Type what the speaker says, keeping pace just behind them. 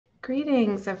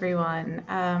Greetings,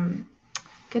 everyone.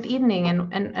 Good evening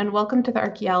and welcome to the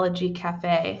Archaeology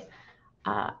Cafe.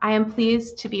 I am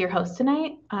pleased to be your host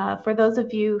tonight. For those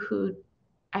of you who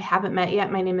I haven't met yet,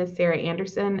 my name is Sarah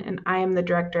Anderson, and I am the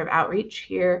Director of Outreach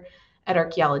here at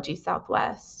Archaeology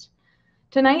Southwest.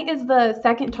 Tonight is the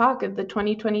second talk of the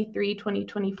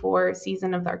 2023-2024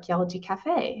 season of the Archaeology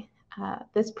Cafe.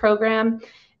 This program,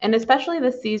 and especially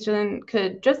this season,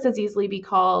 could just as easily be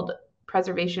called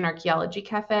Preservation Archaeology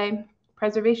Cafe.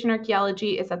 Preservation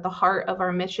archaeology is at the heart of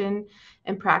our mission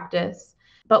and practice,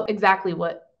 but exactly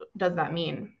what does that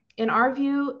mean? In our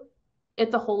view,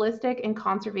 it's a holistic and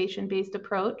conservation-based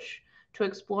approach to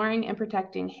exploring and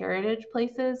protecting heritage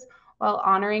places while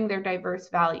honoring their diverse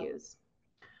values.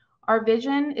 Our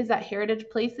vision is that heritage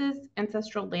places,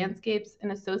 ancestral landscapes,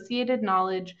 and associated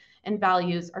knowledge and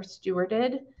values are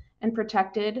stewarded and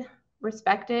protected,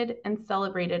 respected, and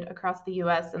celebrated across the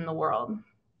US and the world.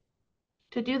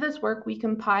 To do this work, we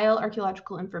compile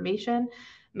archaeological information,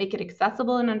 make it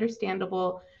accessible and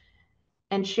understandable,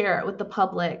 and share it with the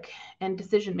public and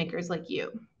decision makers like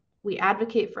you. We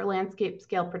advocate for landscape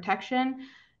scale protection,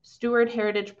 steward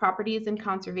heritage properties and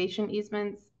conservation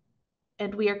easements,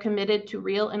 and we are committed to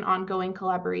real and ongoing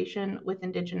collaboration with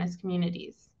Indigenous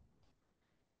communities.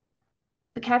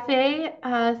 The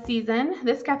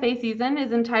this cafe season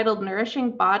is entitled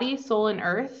Nourishing Body, Soul, and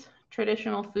Earth,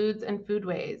 Traditional Foods and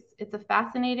Foodways. It's a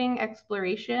fascinating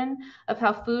exploration of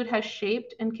how food has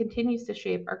shaped and continues to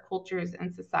shape our cultures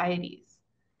and societies.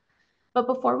 But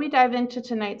before we dive into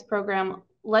tonight's program,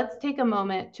 let's take a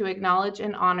moment to acknowledge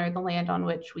and honor the land on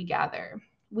which we gather.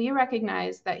 We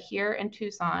recognize that here in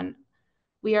Tucson,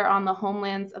 we are on the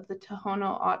homelands of the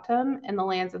Tohono O'odham and the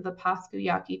lands of the Pasco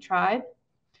Yaqui tribe.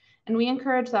 And we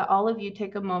encourage that all of you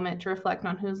take a moment to reflect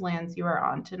on whose lands you are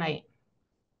on tonight.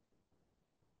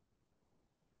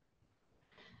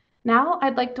 Now,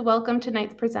 I'd like to welcome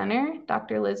tonight's presenter,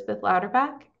 Dr. Lisbeth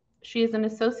Louderback. She is an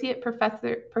associate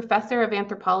professor of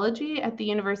anthropology at the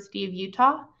University of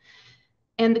Utah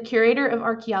and the curator of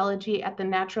archaeology at the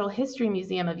Natural History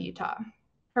Museum of Utah.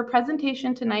 Her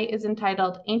presentation tonight is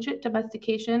entitled Ancient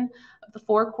Domestication of the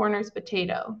Four Corners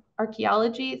Potato,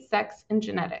 Archaeology, Sex, and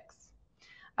Genetics.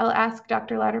 I'll ask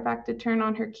Dr. Louderback to turn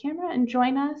on her camera and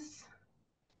join us.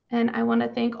 And I want to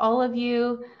thank all of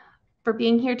you for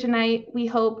being here tonight. We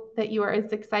hope that you are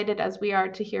as excited as we are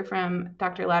to hear from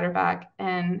Dr. Louderback,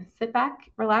 and sit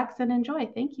back, relax, and enjoy.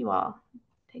 Thank you all.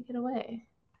 Take it away.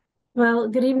 Well,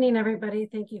 good evening, everybody.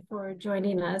 Thank you for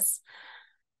joining us.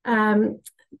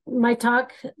 My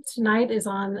talk tonight is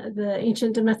on the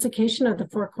ancient domestication of the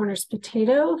Four Corners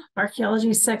potato,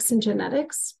 archaeology, sex, and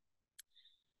genetics.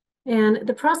 And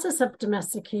the process of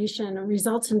domestication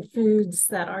results in foods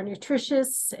that are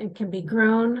nutritious and can be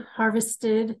grown,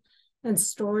 harvested, and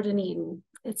stored and eaten.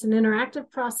 It's an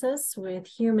interactive process with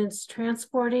humans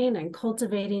transporting and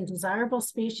cultivating desirable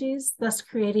species, thus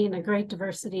creating a great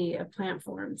diversity of plant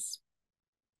forms.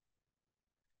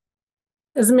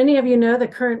 As many of you know, the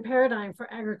current paradigm for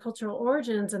agricultural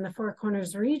origins in the Four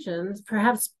Corners regions,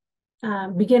 perhaps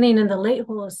beginning in the late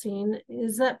Holocene,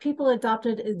 is that people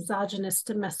adopted exogenous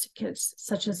domesticates,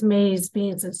 such as maize,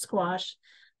 beans, and squash,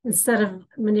 instead of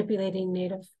manipulating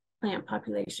native plant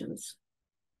populations.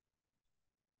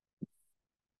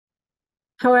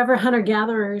 However,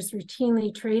 hunter-gatherers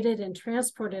routinely traded and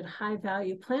transported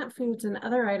high-value plant foods and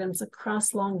other items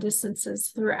across long distances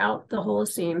throughout the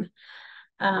Holocene.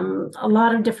 A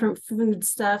lot of different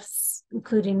foodstuffs,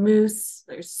 including moose,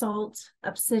 there's salt,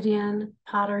 obsidian,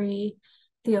 pottery,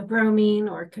 theobromine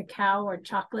or cacao or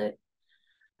chocolate.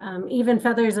 Even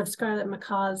feathers of scarlet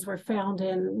macaws were found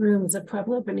in ruins of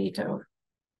Pueblo Bonito.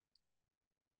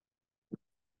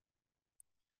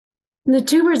 The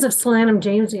tubers of Solanum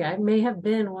jamesii may have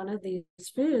been one of these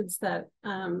foods that,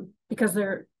 because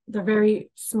they're very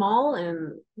small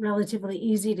and relatively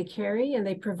easy to carry, and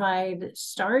they provide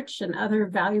starch and other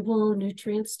valuable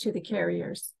nutrients to the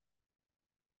carriers.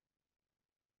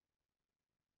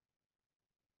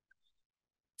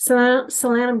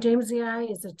 Solanum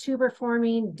jamesii is a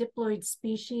tuber-forming diploid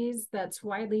species that's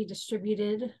widely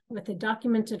distributed with a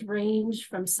documented range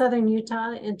from southern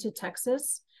Utah into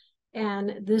Texas.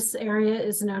 And this area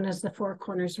is known as the Four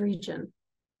Corners region.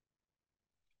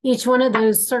 Each one of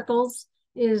those circles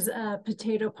is a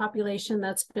potato population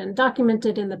that's been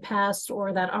documented in the past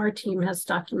or that our team has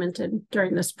documented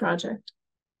during this project.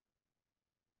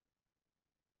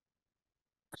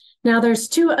 Now, there's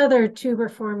two other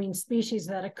tuber-forming species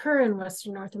that occur in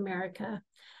Western North America,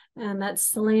 and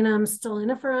that's Solanum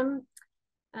stoloniferum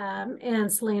and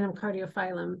Solanum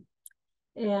cardiophyllum.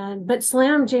 But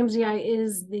Solanum jamesii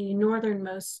is the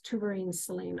northernmost tuberine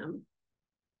solanum.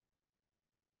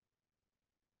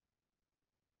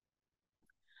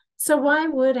 So why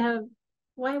would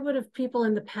have people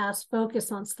in the past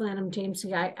focused on Solanum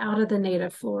jamesii out of the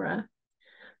native flora?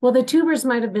 Well, the tubers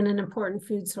might have been an important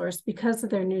food source because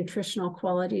of their nutritional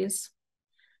qualities,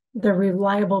 their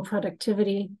reliable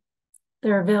productivity,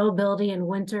 their availability in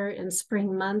winter and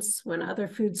spring months when other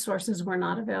food sources were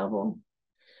not available,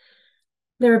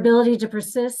 their ability to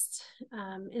persist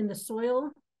in the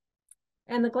soil,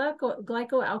 and the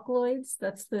glycoalkaloids,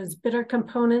 that's those bitter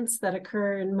components that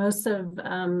occur in most of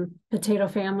potato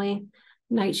family,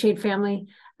 nightshade family.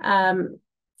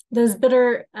 Those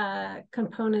bitter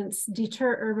components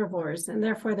deter herbivores, and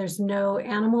therefore there's no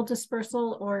animal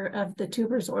dispersal or of the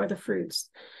tubers or the fruits.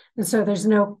 And so there's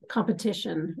no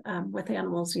competition with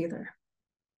animals either.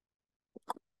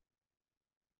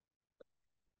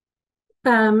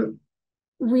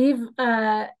 We've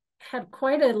had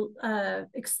quite a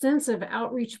extensive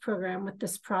outreach program with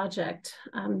this project.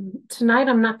 Tonight,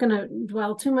 I'm not going to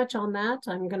dwell too much on that.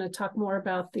 I'm going to talk more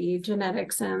about the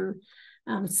genetics and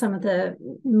some of the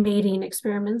mating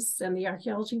experiments and the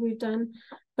archaeology we've done.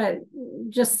 But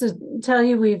just to tell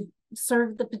you, we've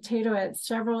served the potato at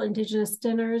several indigenous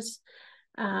dinners.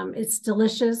 It's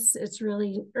delicious. It's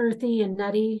really earthy and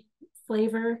nutty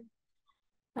flavor.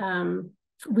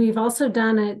 We've also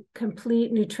done a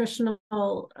complete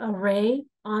nutritional array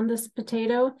on this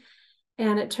potato,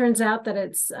 and it turns out that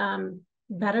it's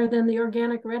better than the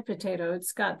organic red potato.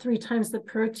 It's got 3 times the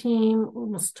protein,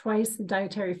 almost twice the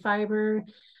dietary fiber,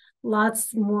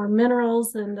 lots more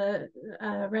minerals than the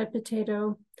red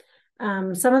potato.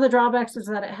 Some of the drawbacks is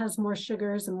that it has more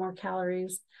sugars and more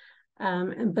calories,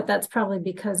 but that's probably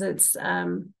because it's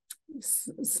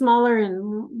smaller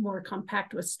and more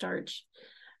compact with starch.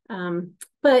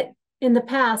 But in the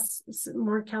past,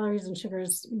 more calories and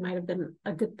sugars might have been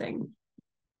a good thing.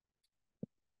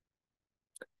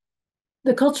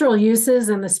 The cultural uses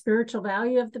and the spiritual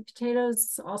value of the potatoes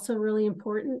is also really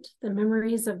important. The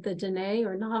memories of the Diné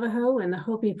or Navajo and the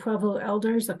Hopi Provo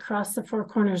elders across the Four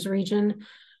Corners region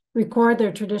record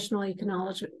their traditional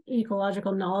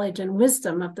ecological knowledge and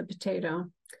wisdom of the potato.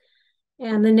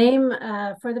 And the name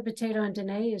for the potato in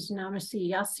Diné is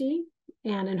jamesii,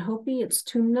 and in Hopi it's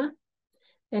tumna.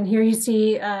 And here you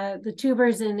see the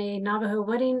tubers in a Navajo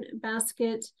wedding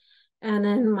basket. And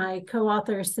then my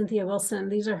co-author, Cynthia Wilson,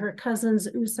 these are her cousins,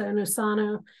 Usa and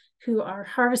Usano, who are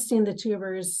harvesting the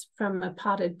tubers from a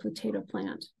potted potato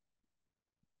plant.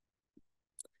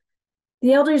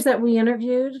 The elders that we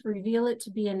interviewed reveal it to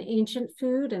be an ancient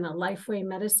food and a lifeway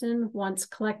medicine, once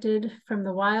collected from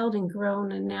the wild and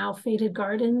grown in now faded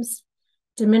gardens,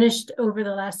 diminished over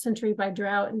the last century by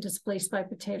drought and displaced by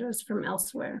potatoes from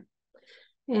elsewhere.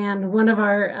 And one of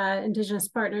our indigenous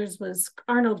partners was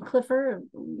Arnold Clifford, a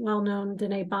well-known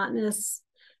Diné botanist.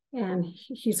 And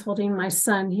he's holding my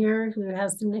son here, who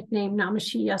has the nickname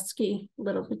Namashi Yuski,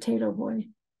 little potato boy.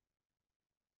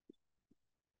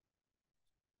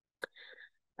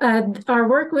 Our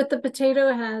work with the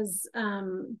potato has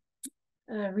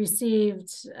received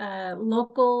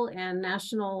local and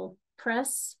national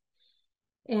press.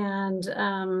 And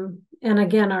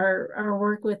again, our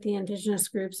work with the indigenous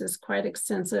groups is quite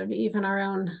extensive. Even our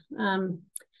own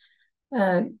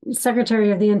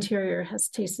Secretary of the Interior has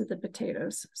tasted the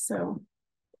potatoes. So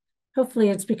hopefully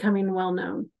it's becoming well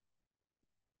known.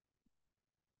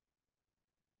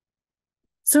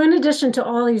 So in addition to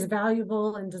all these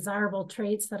valuable and desirable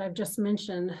traits that I've just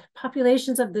mentioned,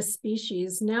 populations of this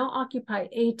species now occupy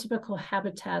atypical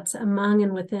habitats among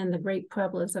and within the great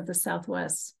pueblos of the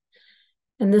Southwest.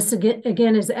 And this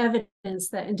again is evidence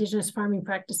that indigenous farming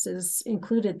practices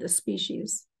included the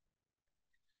species.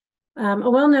 A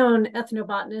well-known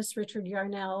ethnobotanist, Richard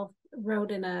Yarnell,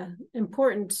 wrote in an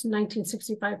important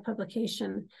 1965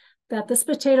 publication that this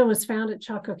potato was found at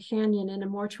Chaco Canyon in a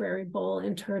mortuary bowl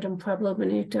interred in Pueblo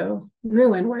Bonito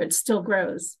ruin, where it still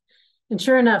grows. And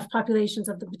sure enough, populations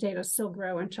of the potato still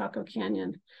grow in Chaco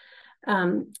Canyon.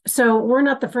 So we're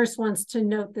not the first ones to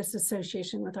note this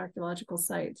association with archaeological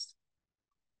sites.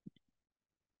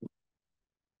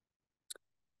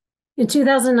 In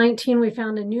 2019, we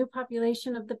found a new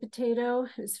population of the potato.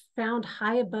 It's found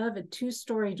high above a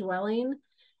 2-story dwelling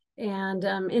and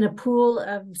in a pool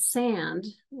of sand.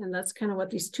 And that's kind of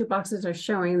what these 2 boxes are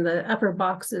showing. The upper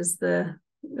box is the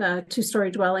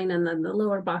 2-story dwelling, and then the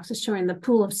lower box is showing the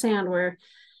pool of sand where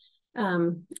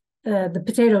the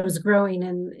potato is growing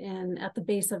in at the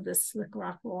base of this slick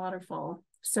rock waterfall.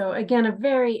 So again, a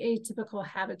very atypical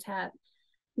habitat,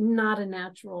 not a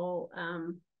natural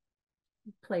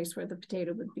place where the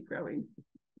potato would be growing.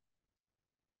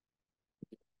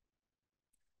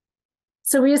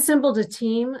 So we assembled a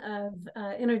team of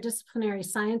interdisciplinary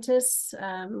scientists,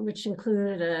 which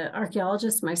included an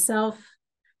archaeologist, myself,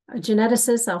 a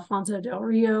geneticist, Alfonso Del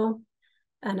Rio,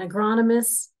 an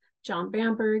agronomist, John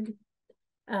Bamberg,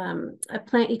 a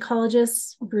plant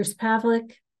ecologist, Bruce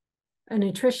Pavlik, a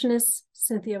nutritionist,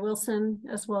 Cynthia Wilson,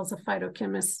 as well as a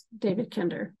phytochemist, David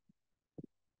Kinder.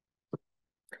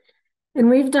 And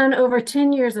we've done over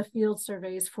 10 years of field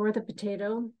surveys for the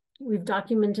potato. We've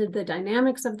documented the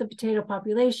dynamics of the potato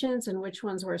populations and which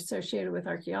ones were associated with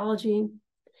archaeology.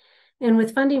 And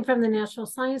with funding from the National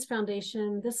Science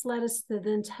Foundation, this led us to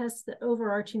then test the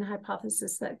overarching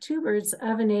hypothesis that tubers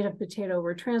of a native potato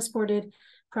were transported,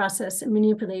 processed, and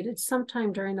manipulated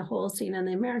sometime during the Holocene in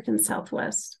the American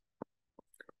Southwest.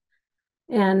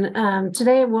 And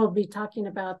today we'll be talking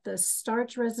about the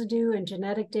starch residue and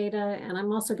genetic data, and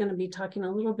I'm also going to be talking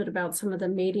a little bit about some of the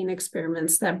mating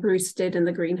experiments that Bruce did in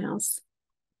the greenhouse.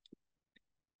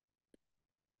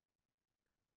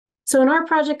 So in our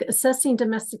project, assessing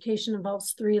domestication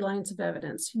involves 3 lines of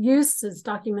evidence. Use is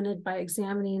documented by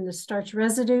examining the starch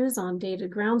residues on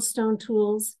dated groundstone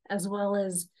tools, as well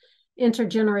as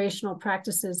intergenerational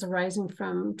practices arising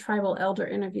from tribal elder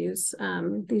interviews.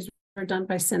 These were done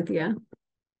by Cynthia.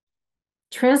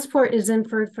 Transport is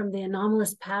inferred from the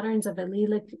anomalous patterns of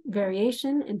allelic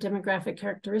variation and demographic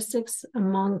characteristics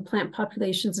among plant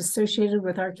populations associated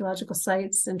with archaeological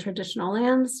sites and traditional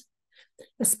lands,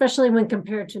 especially when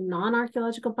compared to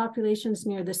non-archaeological populations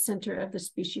near the center of the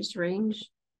species range.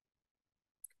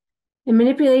 And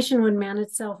manipulation would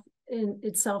manage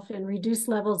itself in reduced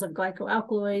levels of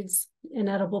glycoalkaloids,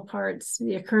 inedible parts,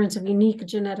 the occurrence of unique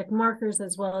genetic markers,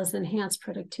 as well as enhanced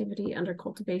productivity under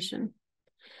cultivation.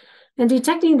 And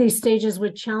detecting these stages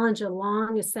would challenge a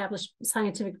long-established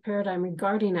scientific paradigm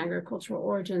regarding agricultural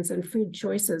origins and food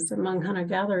choices among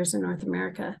hunter-gatherers in North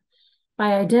America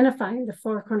by identifying the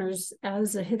Four Corners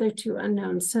as a hitherto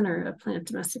unknown center of plant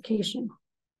domestication.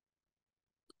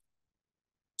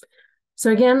 So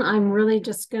again, I'm really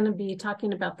just going to be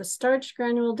talking about the starch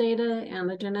granule data and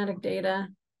the genetic data.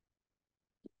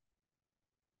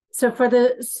 So for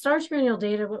the starch granule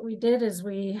data, what we did is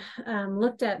we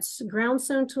looked at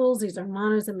groundstone tools. These are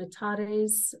manos and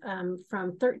metates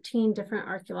from 13 different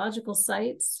archaeological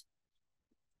sites.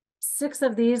 6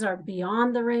 of these are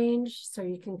beyond the range. So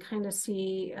you can kind of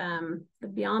see the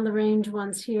beyond the range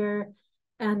ones here,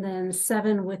 and then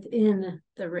 7 within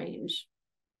the range.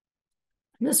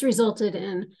 This resulted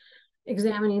in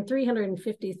examining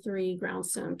 353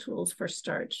 groundstone tools for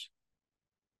starch.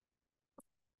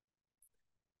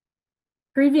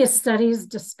 Previous studies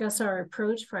discuss our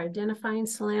approach for identifying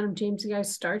Solanum jamesii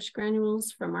starch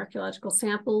granules from archaeological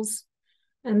samples,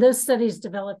 and those studies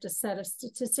developed a set of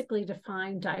statistically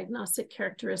defined diagnostic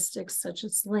characteristics such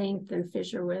as length and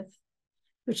fissure width,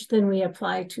 which then we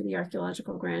apply to the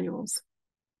archaeological granules.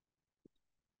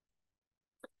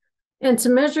 And to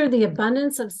measure the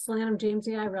abundance of Solanum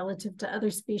jamesii relative to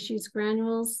other species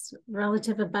granules,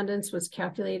 relative abundance was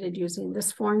calculated using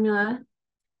this formula.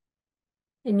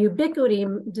 And ubiquity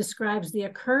describes the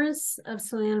occurrence of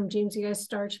Solanum jamesii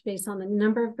starch based on the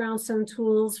number of groundstone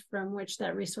tools from which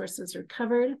that resource is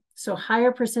recovered. So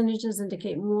higher percentages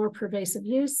indicate more pervasive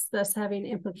use, thus having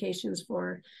implications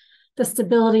for the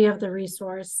stability of the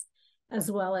resource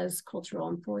as well as cultural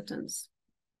importance.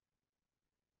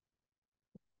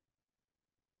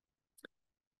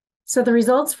 So the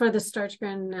results for the starch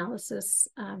granule analysis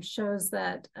shows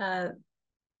that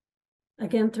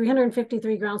again,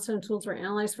 353 groundstone tools were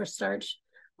analyzed for starch.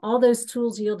 All those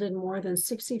tools yielded more than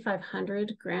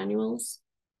 6,500 granules.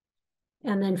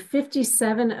 And then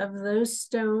 57 of those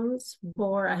stones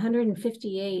bore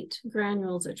 158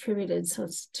 granules attributed to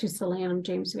Solanum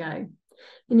jamesii.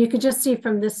 And you could just see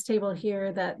from this table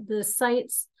here that the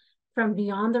sites from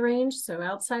beyond the range, so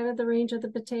outside of the range of the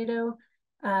potato,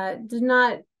 did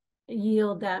not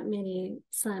yield that many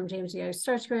Solanum jamesii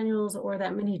starch granules or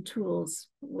that many tools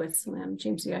with Solanum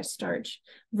jamesii starch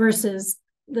versus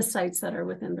the sites that are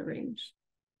within the range.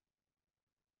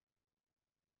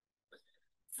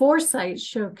 4 sites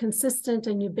show consistent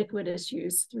and ubiquitous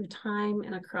use through time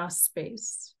and across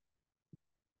space.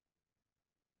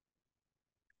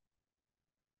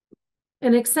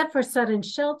 And except for sudden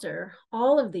shelter,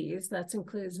 all of these, that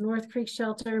includes North Creek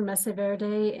Shelter, Mesa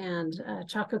Verde, and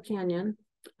Chaco Canyon,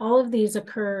 all of these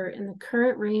occur in the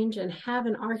current range and have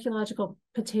an archaeological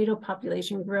potato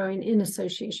population growing in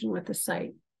association with the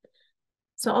site.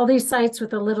 So all these sites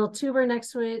with a little tuber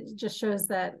next to it just shows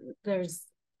that there's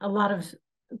a lot of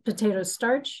potato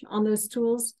starch on those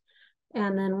tools.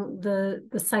 And then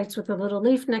the sites with a little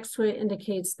leaf next to it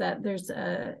indicates that there's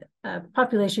a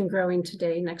population growing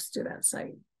today next to that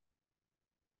site.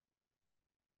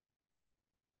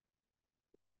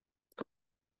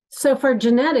 So for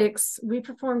genetics, we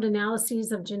performed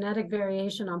analyses of genetic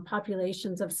variation on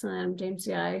populations of Solanum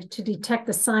jamesii to detect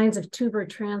the signs of tuber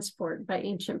transport by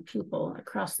ancient people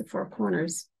across the four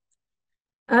corners.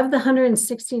 Of the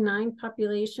 169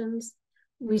 populations,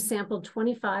 we sampled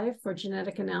 25 for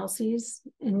genetic analyses,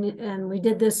 and we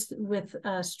did this with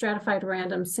stratified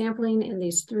random sampling in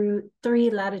these three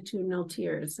latitudinal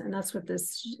tiers, and that's what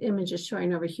this image is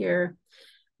showing over here.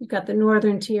 We've got the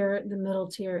northern tier, the middle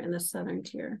tier, and the southern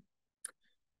tier.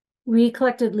 We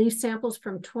collected leaf samples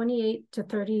from 28 to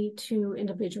 32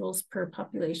 individuals per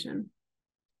population.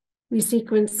 We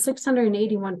sequenced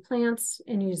 681 plants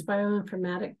and used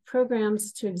bioinformatic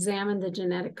programs to examine the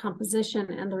genetic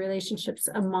composition and the relationships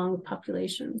among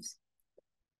populations.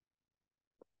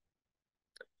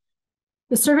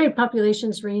 The surveyed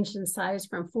populations ranged in size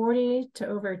from 40 to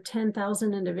over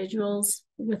 10,000 individuals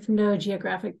with no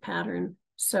geographic pattern.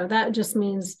 So that just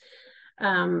means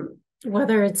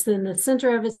whether it's in the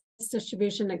center of its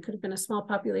distribution, it could have been a small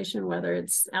population, whether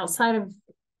it's outside of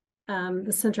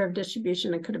the center of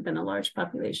distribution, it could have been a large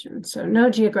population. So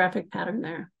no geographic pattern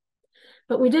there.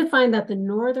 But we did find that the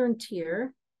northern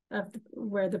tier of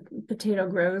where the potato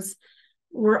grows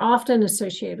were often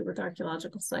associated with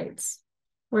archaeological sites,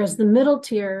 whereas the middle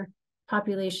tier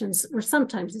populations were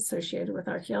sometimes associated with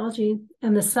archaeology,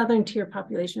 and the southern tier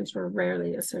populations were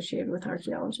rarely associated with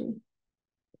archaeology.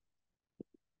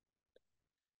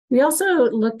 We also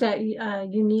looked at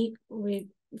we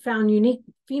found unique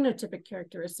phenotypic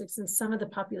characteristics in some of the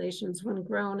populations when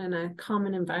grown in a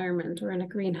common environment or in a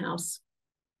greenhouse.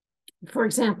 For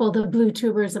example, the blue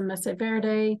tubers of Mesa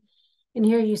Verde, and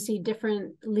here you see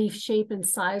different leaf shape and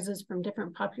sizes from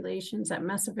different populations at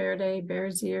Mesa Verde,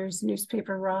 Bears Ears,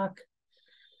 Newspaper Rock.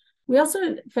 We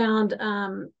also found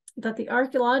that the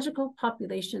archaeological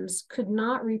populations could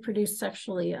not reproduce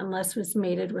sexually unless it was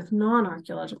mated with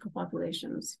non-archaeological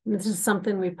populations. And this is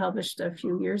something we published a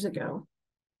few years ago.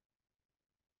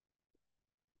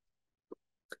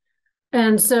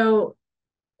 And so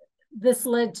this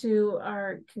led to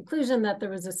our conclusion that there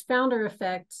was this founder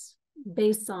effect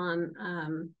based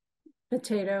on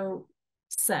potato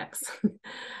sex.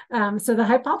 So the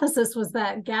hypothesis was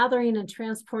that gathering and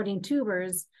transporting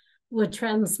tubers would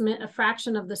transmit a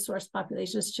fraction of the source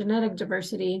population's genetic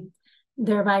diversity,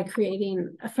 thereby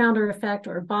creating a founder effect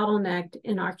or a bottleneck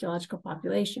in archaeological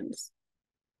populations.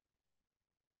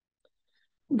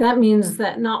 That means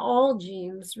that not all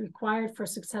genes required for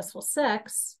successful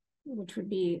sex, which would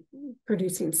be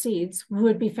producing seeds,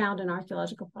 would be found in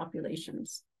archaeological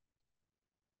populations.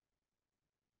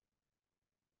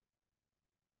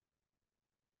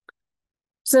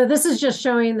 So this is just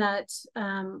showing that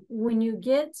when you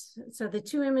get, so the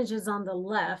two images on the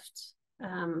left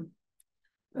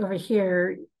over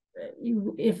here,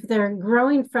 if they're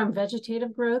growing from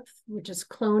vegetative growth, which is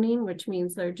cloning, which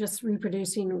means they're just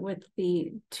reproducing with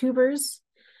the tubers,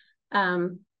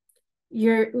 those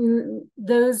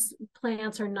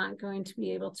plants are not going to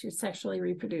be able to sexually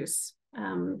reproduce.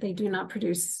 They do not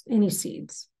produce any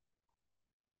seeds.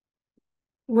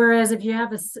 Whereas if you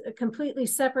have a completely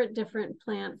separate different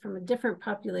plant from a different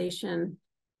population,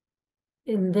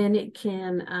 and then it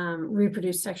can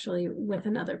reproduce sexually with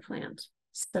another plant,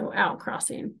 so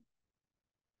outcrossing.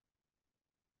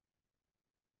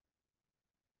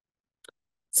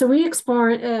 So we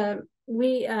explored,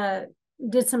 we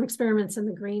did some experiments in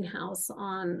the greenhouse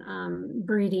on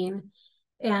breeding.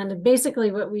 And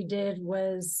basically what we did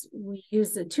was we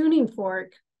used a tuning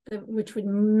fork which would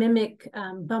mimic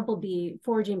bumblebee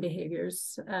foraging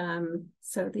behaviors.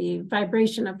 So the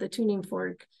vibration of the tuning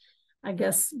fork, I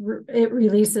guess, it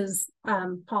releases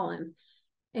pollen.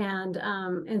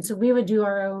 And so we would do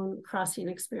our own crossing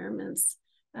experiments.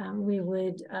 We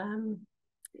would,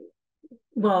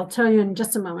 well, I'll tell you in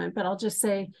just a moment, but I'll just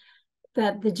say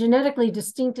that the genetically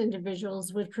distinct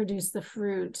individuals would produce the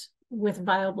fruit with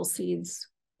viable seeds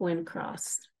when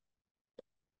crossed.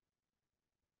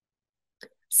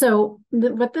 So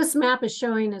what this map is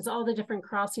showing is all the different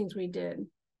crossings we did.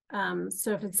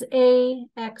 So if it's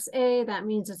AXA, that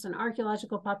means it's an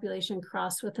archaeological population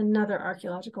crossed with another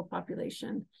archaeological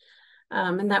population.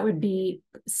 And that would be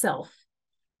self.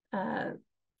 And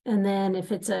then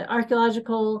if it's an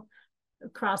archaeological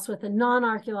crossed with a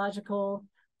non-archaeological,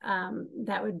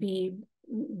 that would be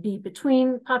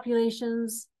between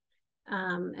populations.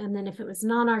 And then if it was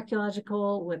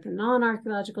non-archaeological with a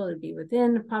non-archaeological, it'd be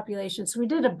within a population. So we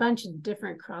did a bunch of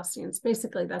different crossings.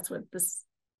 Basically, that's what this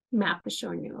map is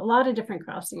showing you, a lot of different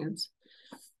crossings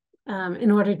in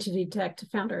order to detect a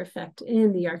founder effect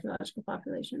in the archaeological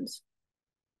populations.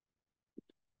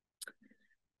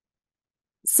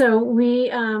 So we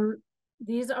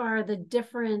These are the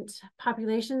different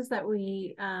populations that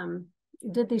we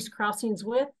did these crossings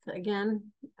with.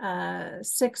 Again,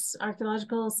 6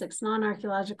 archaeological, 6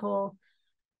 non-archaeological.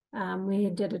 We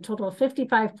did a total of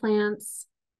 55 plants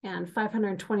and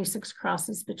 526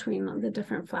 crosses between the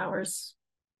different flowers.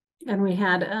 And we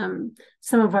had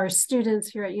some of our students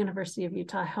here at University of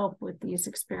Utah help with these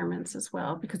experiments as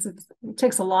well, because it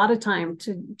takes a lot of time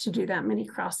to do that many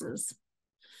crosses.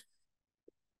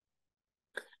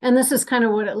 And this is kind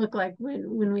of what it looked like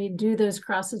when we do those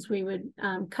crosses. We would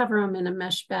cover them in a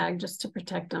mesh bag just to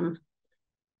protect them.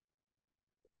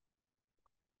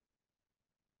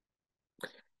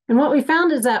 And what we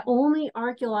found is that only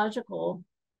archaeological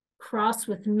crossed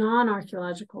with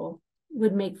non-archaeological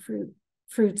would make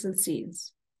fruits and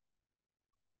seeds.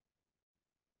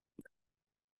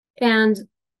 And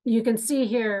you can see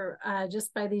here,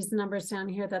 just by these numbers down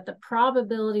here, that the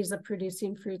probabilities of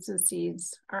producing fruits and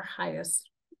seeds are highest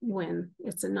when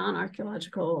it's a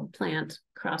non-archaeological plant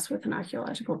crossed with an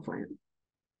archaeological plant.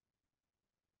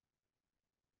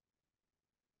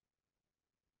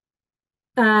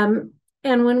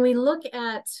 And when we look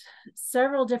at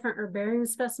several different herbarium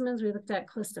specimens, we looked at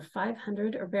close to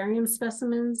 500 herbarium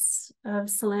specimens of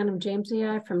Solanum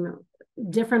jamesii from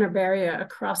different herbaria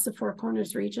across the Four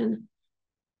Corners region.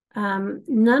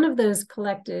 None of those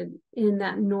collected in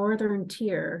that northern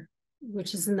tier,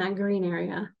 which is in that green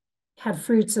area, had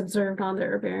fruits observed on the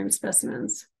herbarium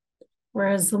specimens,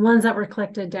 whereas the ones that were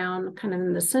collected down kind of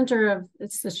in the center of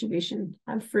its distribution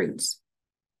have fruits.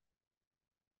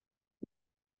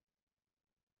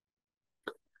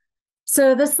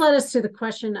 So this led us to the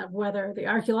question of whether the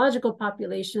archaeological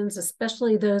populations,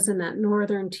 especially those in that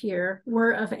northern tier,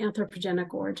 were of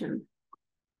anthropogenic origin.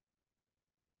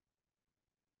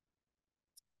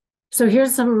 So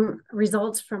here's some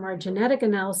results from our genetic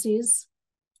analyses.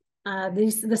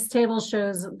 This table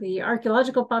shows the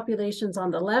archaeological populations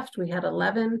on the left. We had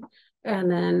 11,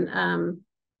 and then,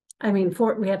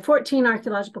 we had 14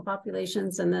 archaeological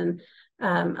populations, and then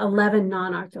 11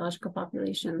 non-archaeological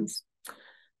populations.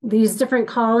 These different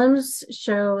columns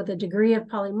show the degree of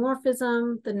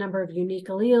polymorphism, the number of unique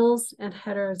alleles, and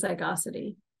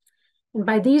heterozygosity. And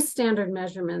by these standard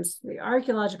measurements, the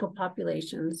archaeological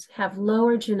populations have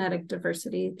lower genetic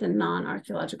diversity than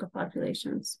non-archaeological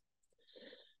populations.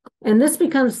 And this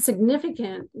becomes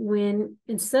significant when,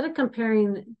 instead of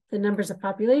comparing the numbers of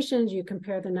populations, you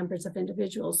compare the numbers of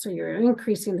individuals. So you're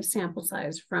increasing the sample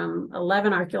size from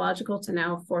 11 archaeological to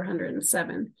now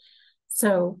 407.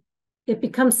 So it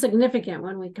becomes significant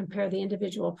when we compare the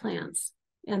individual plants.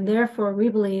 And therefore, we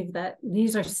believe that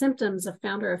these are symptoms of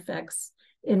founder effects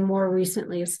in more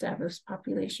recently established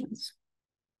populations.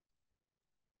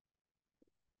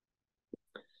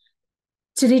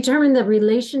 To determine the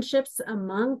relationships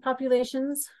among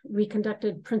populations, we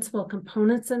conducted principal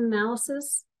components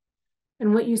analysis.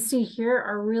 And what you see here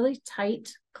are really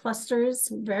tight clusters,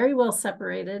 very well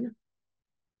separated.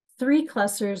 3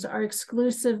 clusters are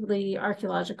exclusively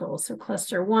archaeological. So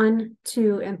cluster 1,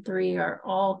 2, and 3 are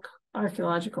all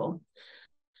archaeological.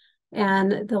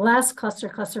 And the last cluster,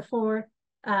 cluster 4,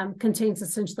 contains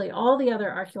essentially all the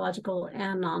other archaeological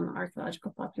and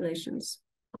non-archaeological populations.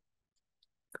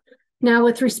 Now,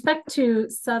 with respect to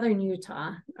southern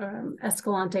Utah,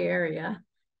 Escalante area,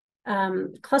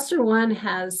 cluster 1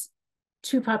 has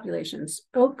 2 populations,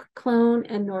 Oak Clone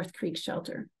and North Creek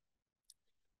Shelter.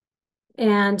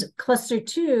 And cluster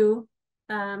 2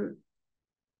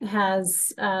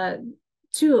 has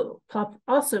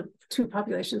also two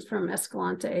populations from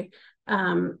Escalante,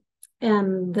 and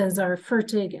those are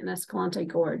Fertig and Escalante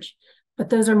Gorge. But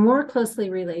those are more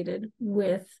closely related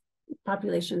with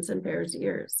populations in Bears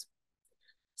Ears.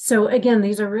 So again,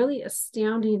 these are really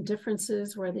astounding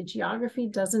differences where the geography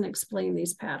doesn't explain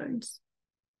these patterns.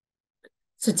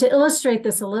 So to illustrate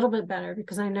this a little bit better,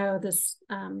 because I know this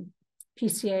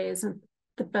PCA isn't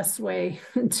the best way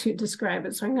to describe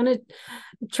it, so I'm going to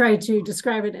try to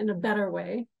describe it in a better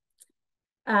way.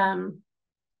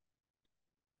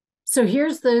 So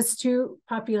here's those 2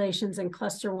 populations in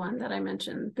cluster 1 that I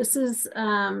mentioned. This is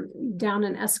down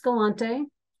in Escalante.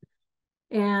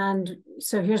 And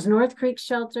so here's North Creek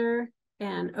Shelter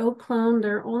and Oak Clone.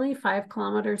 They're only 5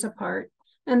 kilometers apart,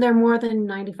 and they're more than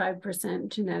 95%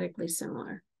 genetically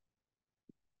similar.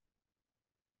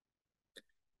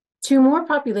 2 more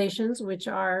populations, which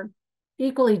are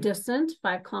equally distant,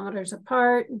 5 kilometers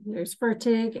apart. There's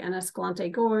Fertig and Escalante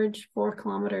Gorge, 4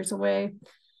 kilometers away.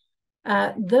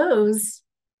 Those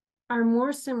are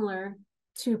more similar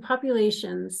to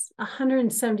populations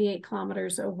 178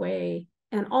 kilometers away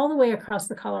and all the way across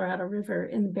the Colorado River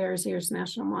in the Bears Ears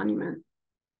National Monument.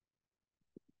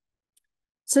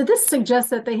 So this suggests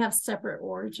that they have separate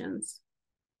origins.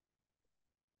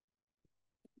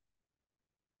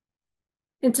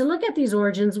 And to look at these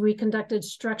origins, we conducted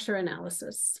structure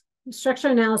analysis. Structure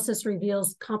analysis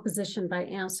reveals composition by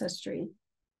ancestry.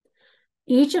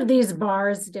 Each of these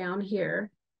bars down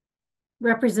here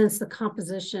represents the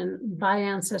composition by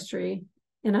ancestry.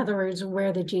 In other words,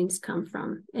 where the genes come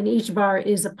from. And each bar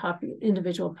is a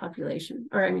individual population,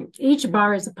 or I mean, each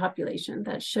bar is a population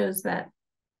that shows that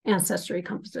ancestry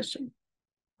composition.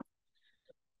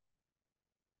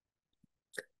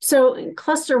 So in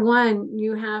cluster 1,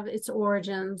 you have its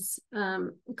origins.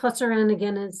 Cluster N,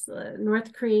 again, is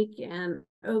North Creek and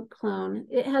Oak Clone.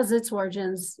 It has its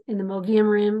origins in the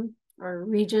Mogiam Rim or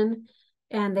region,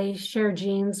 and they share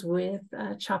genes with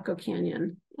Chaco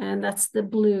Canyon. And that's the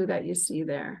blue that you see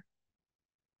there.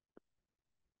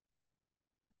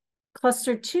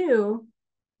 Cluster 2,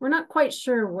 we're not quite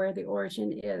sure where the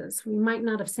origin is. We might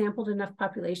not have sampled enough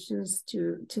populations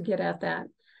to get at that.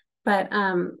 But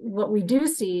what we do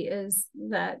see is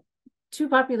that 2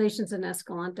 populations in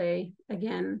Escalante,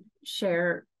 again,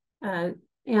 share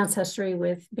ancestry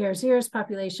with Bears Ears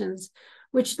populations,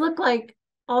 which look like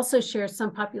also share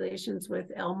some populations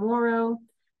with El Moro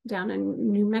down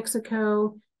in New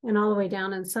Mexico and all the way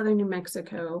down in southern New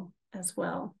Mexico as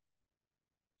well.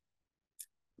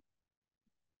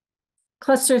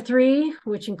 Cluster 3,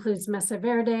 which includes Mesa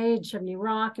Verde, Chimney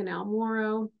Rock, and El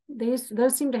Moro,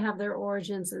 those seem to have their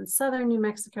origins in southern New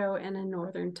Mexico and in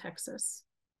northern Texas.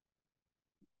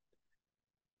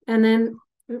 And then,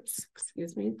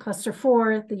 cluster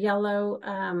 4, the yellow,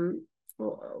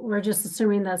 we're just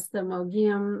assuming that's the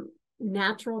Mogiam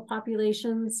natural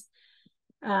populations.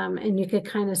 And you could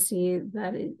kind of see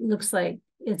that it looks like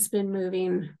it's been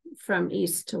moving from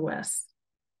east to west.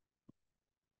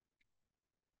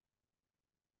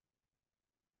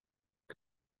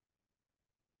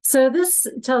 So this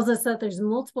tells us that there's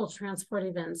multiple transport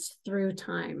events through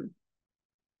time.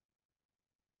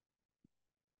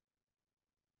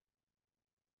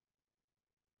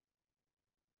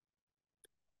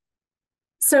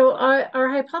 So our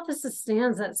hypothesis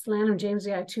stands that Solanum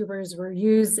jamesii tubers were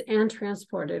used and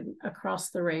transported across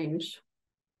the range.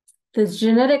 The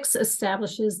genetics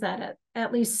establishes that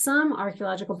at least some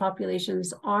archaeological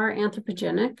populations are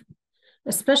anthropogenic,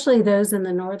 especially those in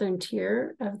the northern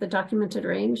tier of the documented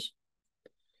range,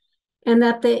 and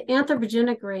that the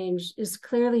anthropogenic range is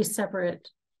clearly separate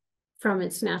from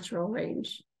its natural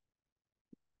range.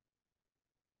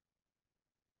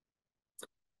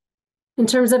 In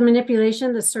terms of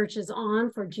manipulation, the search is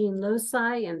on for gene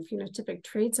loci and phenotypic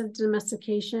traits of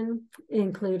domestication,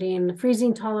 including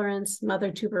freezing tolerance,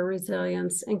 mother tuber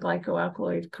resilience, and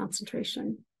glycoalkaloid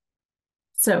concentration.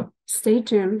 So stay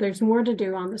tuned. There's more to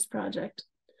do on this project.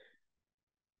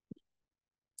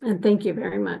 And thank you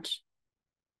very much.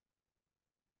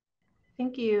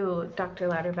 Thank you, Dr.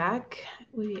 Louderback.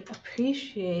 We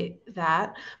appreciate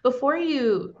that. Before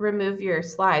you remove your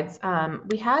slides,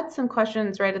 we had some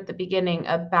questions right at the beginning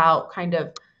about kind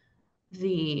of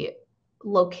the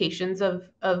locations of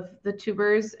the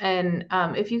tubers. And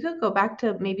if you could go back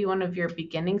to maybe one of your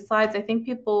beginning slides, I think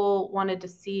people wanted to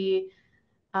see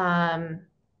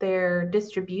their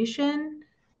distribution.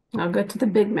 I'll go to the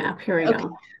big map. Here we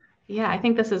go. Yeah, I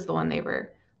think this is the one they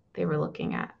were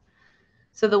looking at.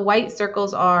 So the white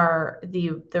circles are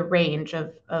the range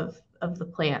of the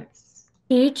plants.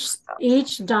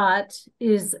 Each dot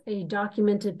is a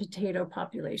documented potato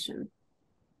population.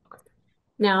 Okay.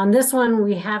 Now on this one,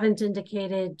 we haven't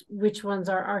indicated which ones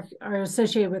are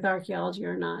associated with archaeology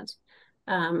or not.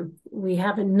 We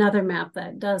have another map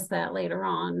that does that later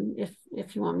on,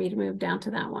 if you want me to move down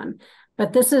to that one.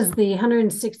 But this is the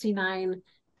 169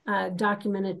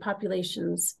 documented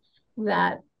populations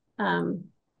that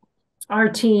our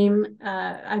team,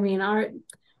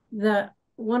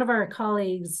 one of our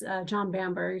colleagues, John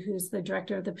Bamber, who's the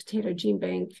director of the Potato Gene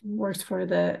Bank, works for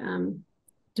the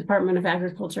Department of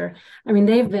Agriculture. I mean,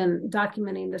 they've been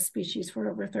documenting the species for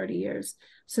over 30 years.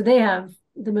 So they have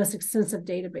the most extensive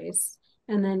database.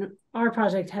 And then our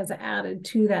project has added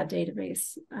to that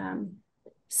database.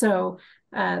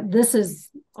 This is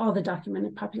all the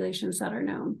documented populations that are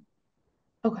known.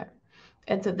 Okay.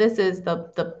 And so this is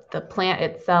the plant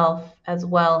itself, as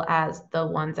well as the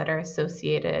ones that are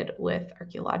associated with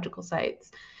archaeological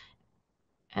sites.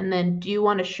 And then do you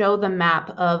want to show the map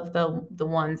of the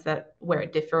ones where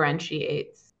it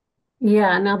differentiates?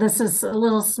 Yeah, now this is a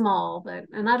little small,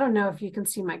 and I don't know if you can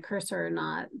see my cursor or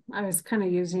not. I was kind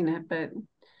of using it, but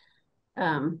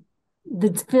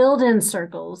the filled in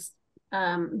circles,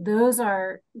 those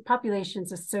are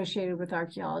populations associated with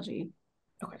archaeology.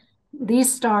 Okay.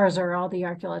 These stars are all the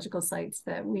archaeological sites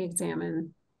that we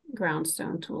examine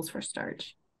groundstone tools for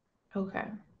starch. Okay.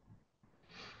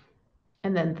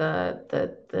 And then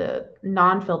the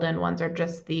non-filled in ones are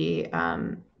just the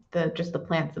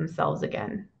plants themselves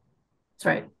again. That's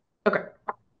right. Okay.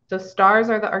 So stars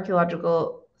are the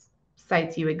archaeological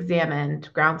sites you examined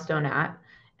groundstone at,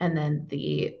 and then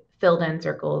the filled in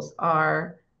circles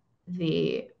are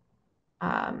the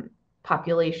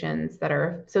populations that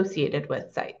are associated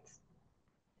with sites.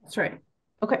 That's right.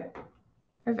 Okay,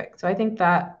 perfect. So I think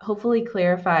that hopefully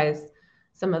clarifies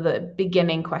some of the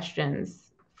beginning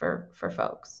questions for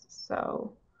folks.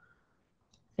 So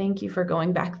thank you for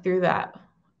going back through that.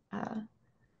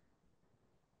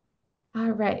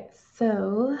 All right,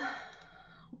 so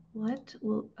what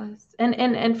will us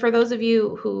and for those of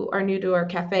you who are new to our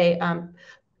cafe,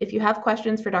 if you have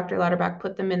questions for Dr. Louderback,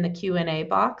 put them in the Q&A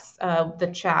box.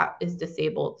 The chat is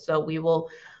disabled, so we will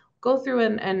go through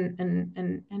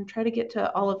and try to get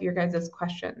to all of your guys'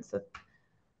 questions. So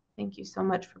thank you so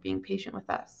much for being patient with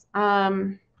us.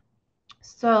 I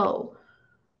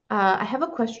have a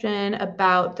question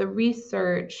about the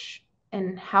research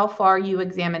and how far you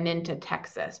examined into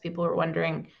Texas. People were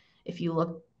wondering if you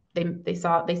look, they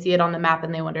see it on the map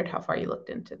and they wondered how far you looked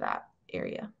into that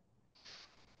area.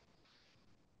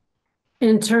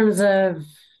 In terms of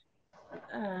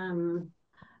I'm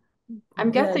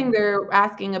guessing they're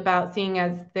asking about, seeing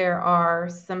as there are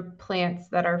some plants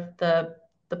that are the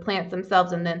plants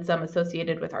themselves and then some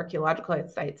associated with archaeological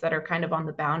sites that are kind of on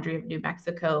the boundary of New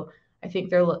Mexico. I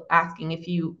think they're asking if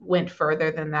you went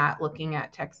further than that, looking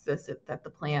at Texas, at the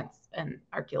plants and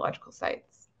archaeological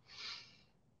sites.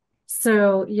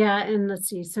 So yeah, and let's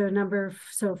see. So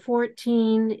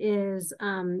 14 is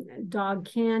Dog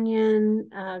Canyon.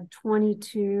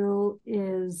 22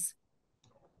 is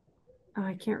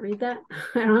I can't read that.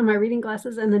 I don't have my reading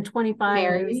glasses. And then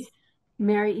 25 is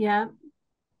Mary. Yeah.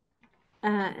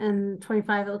 And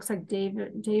 25, it looks like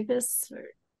Davis.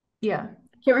 Yeah.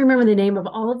 I can't remember the name of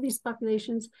all of these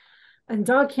populations. And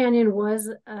Dog Canyon was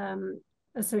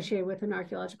associated with an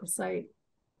archaeological site.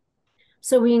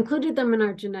 So we included them in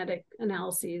our genetic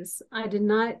analyses. I did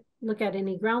not look at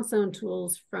any groundstone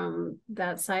tools from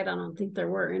that site. I don't think there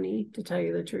were any, to tell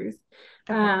you the truth.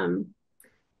 Okay.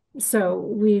 So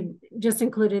we just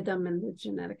included them in the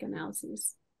genetic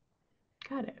analyses.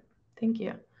 Got it. Thank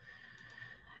you.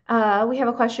 We have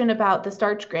a question about the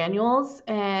starch granules,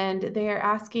 and they're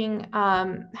asking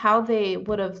how they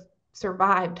would have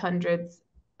survived hundreds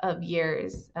of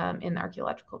years in the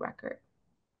archaeological record.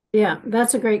 Yeah,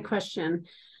 that's a great question.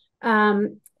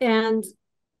 And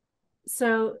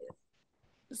so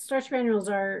starch granules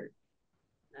are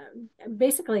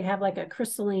basically have like a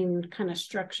crystalline kind of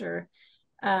structure.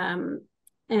 And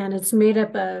it's made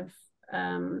up of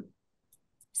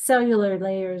cellular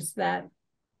layers that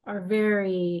are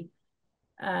very,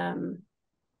 I'm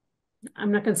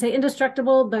not going to say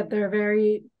indestructible, but they're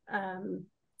very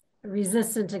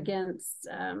resistant against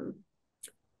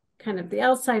kind of the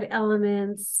outside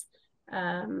elements.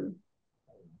 And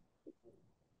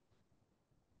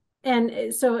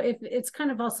so if it's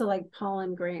kind of also like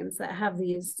pollen grains that have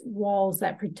these walls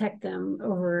that protect them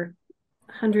over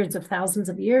hundreds of thousands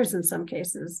of years in some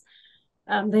cases.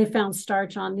 They found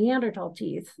starch on Neanderthal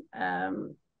teeth.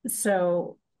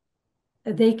 So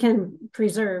they can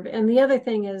preserve. And the other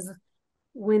thing is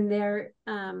when they're,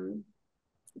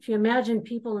 if you imagine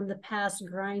people in the past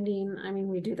grinding, I mean,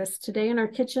 we do this today in our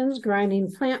kitchens,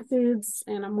 grinding plant foods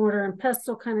and a mortar and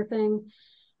pestle kind of thing.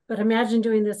 But imagine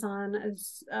doing this on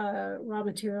a raw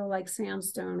material like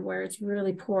sandstone, where it's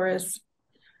really porous.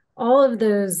 All of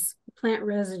those plant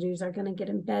residues are going to get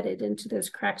embedded into those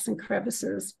cracks and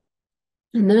crevices.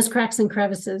 And those cracks and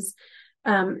crevices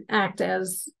act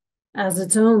as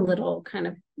its own little kind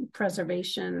of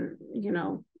preservation,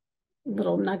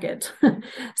 little nugget.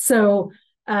 So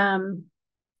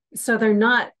they're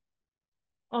not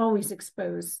always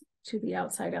exposed to the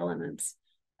outside elements.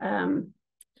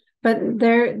 But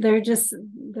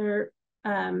they're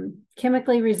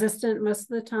chemically resistant most of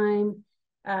the time.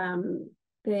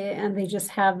 They just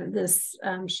have this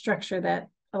structure that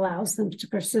allows them to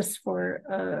persist for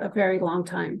a very long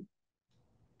time.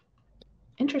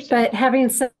 Interesting. But having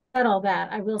said all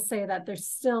that, I will say that there's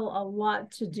still a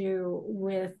lot to do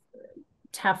with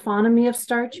taphonomy of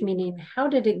starch, meaning how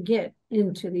did it get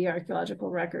into the archaeological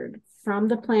record, from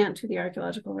the plant to the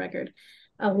archaeological record.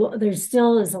 There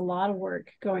still is a lot of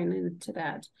work going into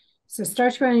that. So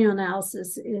starch granule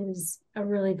analysis is a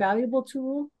really valuable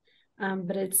tool,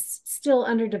 but it's still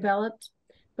underdeveloped.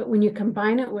 But when you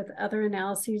combine it with other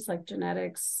analyses like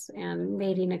genetics and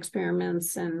mating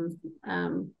experiments and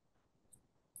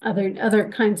other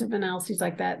kinds of analyses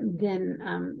like that,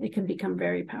 then it can become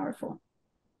very powerful.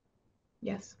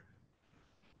 Yes.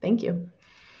 Thank you.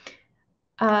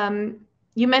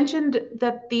 You mentioned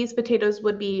that these potatoes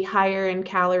would be higher in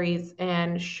calories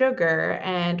and sugar,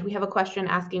 and we have a question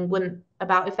asking wouldn't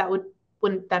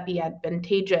that be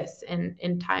advantageous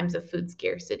in times of food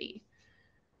scarcity?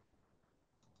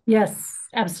 Yes,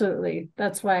 absolutely.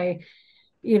 That's why,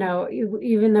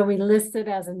 even though we list it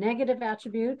as a negative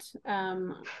attribute,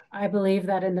 I believe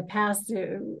that in the past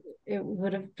it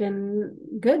would have been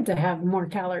good to have more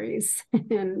calories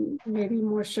and maybe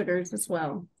more sugars as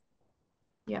well.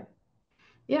 Yeah.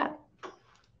 Yeah.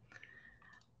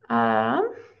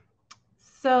 Um,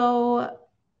 so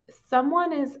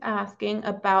someone is asking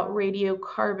about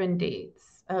radiocarbon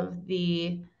dates of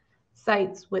the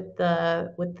sites with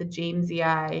the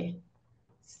jamesii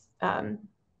um,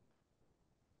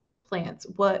 plants.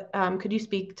 What could you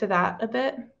speak to that a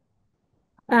bit?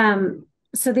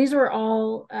 So these were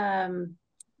all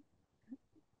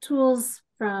tools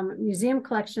from museum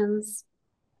collections.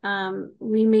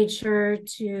 We made sure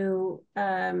to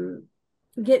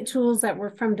get tools that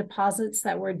were from deposits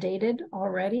that were dated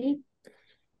already.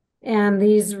 And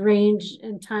these range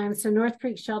in time. So North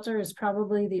Creek Shelter is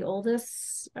probably the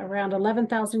oldest, around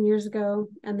 11,000 years ago.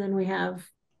 And then we have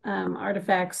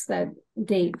artifacts that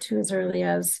date to as early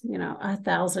as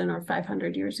 1,000 or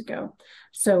 500 years ago.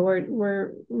 So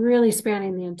we're really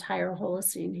spanning the entire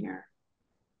Holocene here.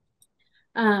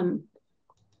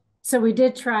 So we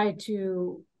did try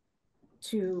to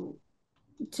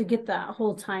get that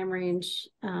whole time range,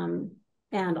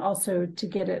 and also to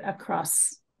get it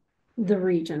across the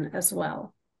region as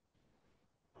well.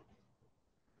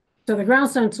 So the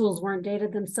groundstone tools weren't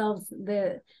dated themselves.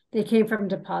 They came from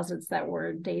deposits that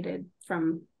were dated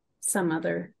from some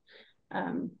other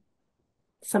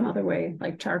way,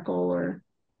 like charcoal or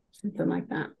something like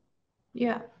that.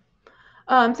 Yeah.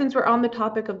 Since we're on the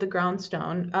topic of the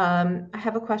groundstone, I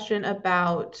have a question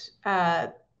about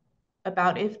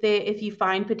if you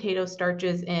find potato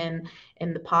starches in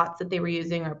the pots that they were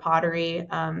using or pottery,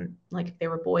 like if they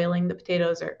were boiling the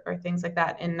potatoes or things like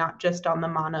that, and not just on the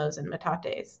manos and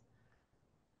metates.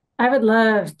 I would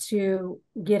love to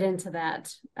get into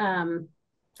that. I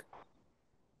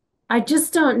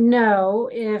just don't know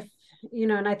if,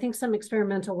 and I think some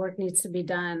experimental work needs to be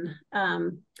done.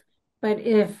 But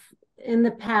if in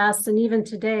the past and even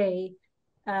today,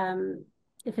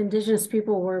 if indigenous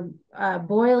people were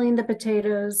boiling the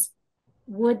potatoes,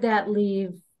 would that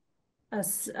leave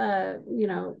us,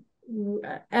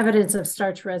 evidence of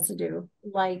starch residue,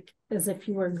 like as if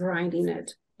you were grinding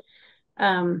it?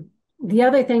 The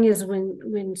other thing is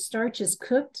when starch is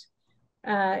cooked,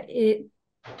 it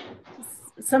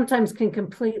sometimes can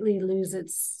completely lose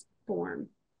its form.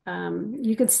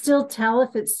 You could still tell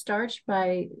if it's starch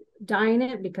by dyeing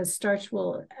it, because starch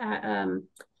will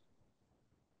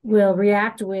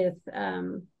react with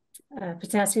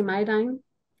potassium iodine.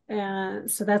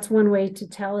 So that's one way to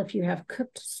tell if you have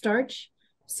cooked starch.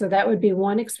 So that would be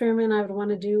one experiment I would want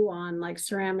to do on like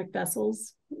ceramic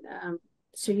vessels.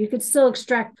 So you could still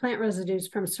extract plant residues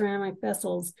from ceramic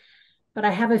vessels, but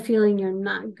I have a feeling you're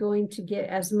not going to get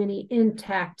as many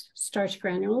intact starch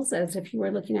granules as if you were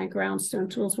looking at groundstone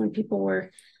tools when people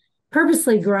were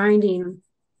purposely grinding,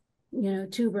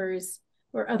 tubers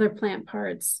or other plant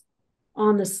parts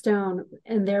on the stone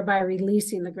and thereby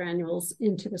releasing the granules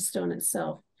into the stone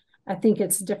itself. I think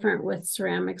it's different with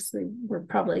ceramics. We're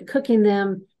probably cooking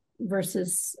them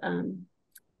versus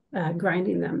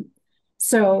grinding them.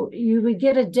 So you would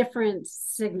get a different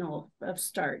signal of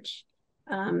starch.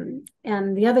 And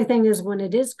the other thing is when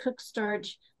it is cooked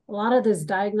starch, a lot of those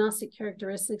diagnostic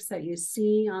characteristics that you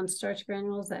see on starch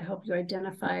granules that help you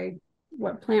identify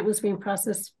what plant was being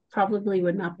processed probably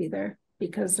would not be there,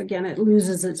 because again, it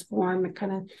loses its form, it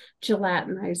kind of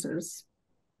gelatinizes.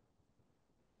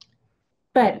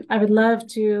 But I would love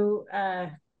to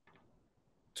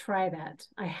try that.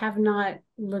 I have not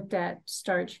looked at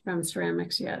starch from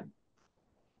ceramics yet.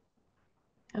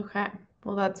 Okay.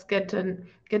 Well, that's good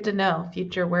to know.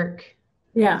 Future work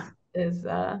is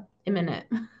imminent.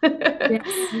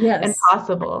 Yes. And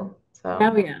possible. So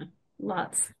oh yeah,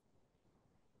 lots.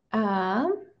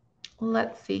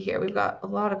 Let's see here. We've got a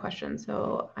lot of questions,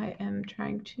 so I am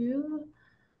trying to.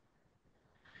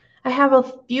 I have a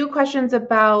few questions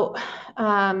about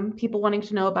people wanting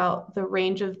to know about the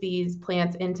range of these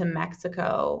plants into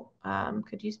Mexico.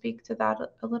 Could you speak to that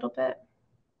a little bit?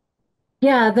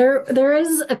 Yeah, there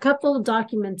is a couple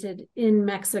documented in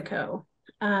Mexico.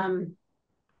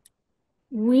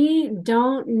 We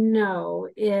don't know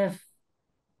if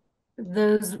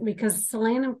those, because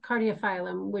Solanum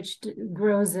cardiophyllum, which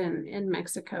grows in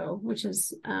Mexico, which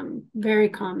is very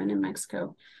common in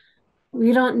Mexico,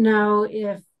 we don't know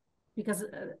if because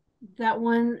that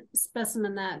one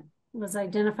specimen that was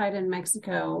identified in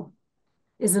Mexico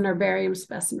is an herbarium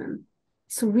specimen.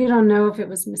 So we don't know if it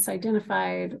was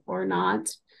misidentified or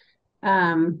not.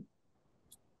 And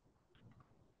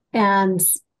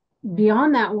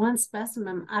beyond that one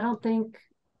specimen, I don't think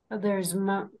there's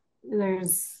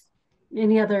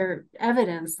any other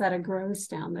evidence that it grows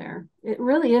down there. It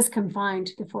really is confined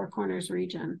to the Four Corners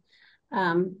region.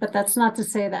 But that's not to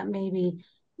say that maybe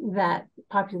that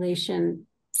population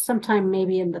sometime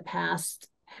maybe in the past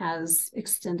has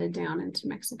extended down into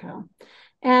Mexico.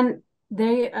 And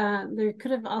there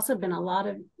could have also been a lot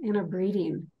of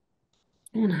interbreeding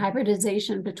and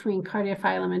hybridization between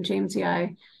Cardiophyllum and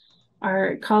jamesii.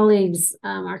 Our colleagues,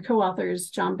 our co-authors,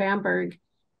 John Bamberg,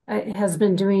 has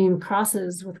been doing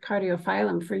crosses with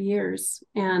Cardiophyllum for years.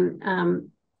 And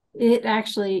it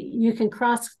actually, you can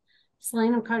cross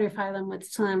Solanum cardiophyllum with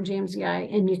Solanum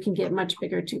jamesii, and you can get much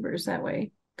bigger tubers that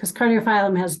way, because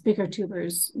Cardiophyllum has bigger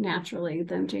tubers naturally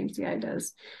than jamesii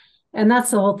does. And that's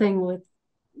the whole thing with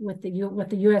the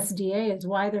USDA, is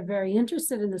why they're very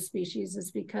interested in the species,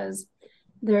 is because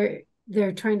they're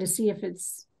trying to see if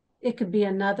it could be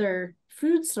another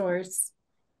food source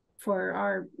for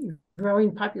our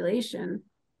growing population,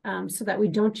 so that we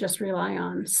don't just rely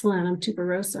on Solanum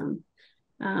tuberosum.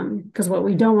 Because what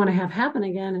we don't want to have happen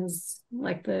again is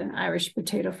like the Irish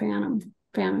potato famine.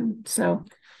 So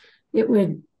it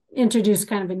would introduce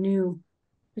kind of a new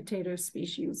potato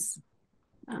species.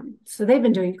 So they've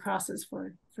been doing crosses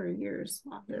for years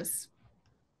on this.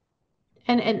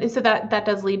 And so that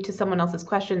does lead to someone else's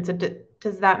question. So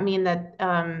does that mean that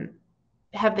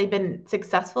have they been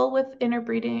successful with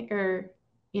interbreeding, or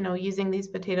using these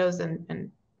potatoes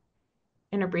and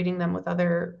interbreeding them with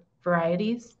other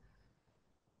varieties?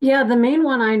 Yeah, the main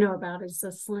one I know about is the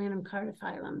Solanum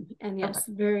cardiophyllum, and yes,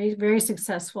 Okay. very, very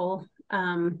successful.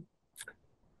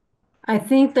 I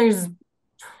think there's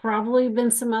probably been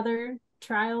some other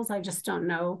trials. I just don't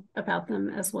know about them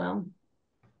as well.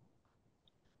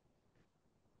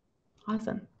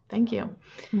 Awesome. Thank you.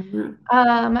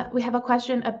 Mm-hmm. We have a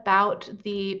question about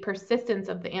the persistence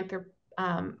of the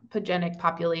anthropogenic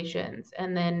populations,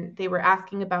 and then they were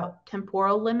asking about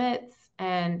temporal limits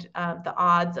and the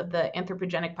odds of the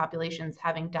anthropogenic populations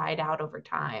having died out over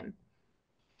time.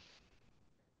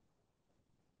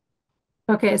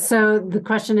 Okay, so the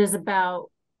question is about...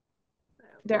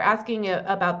 They're asking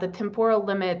about the temporal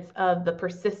limits of the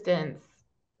persistence,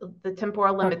 the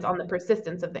temporal limits on the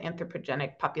persistence of the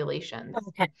anthropogenic populations.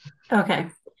 Okay.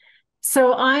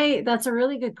 So that's a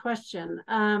really good question.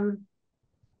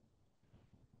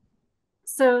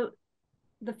 So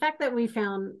the fact that we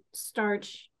found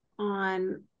starch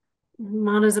on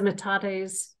manos and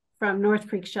metates from North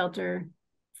Creek Shelter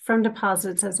from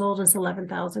deposits as old as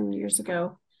 11,000 years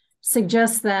ago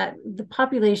suggests that the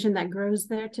population that grows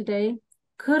there today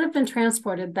could have been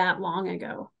transported that long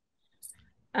ago.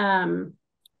 And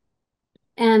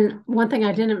one thing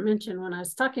I didn't mention when I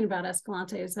was talking about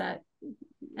Escalante is that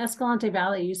Escalante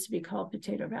Valley used to be called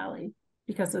Potato Valley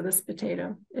because of this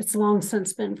potato. It's long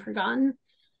since been forgotten.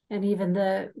 And even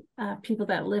the people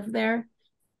that live there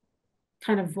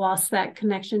kind of lost that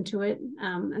connection to it.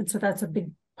 And so that's a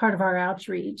big part of our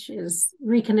outreach, is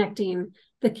reconnecting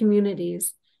the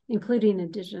communities, including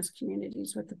indigenous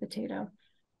communities, with the potato.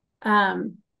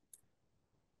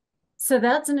 So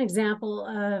that's an example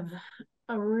of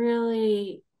a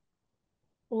really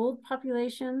old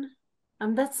population.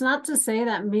 That's not to say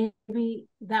that maybe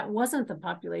that wasn't the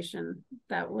population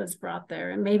that was brought there,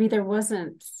 and maybe there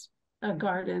wasn't a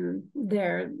garden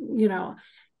there.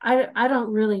 I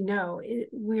don't really know.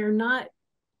 We're not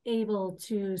able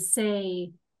to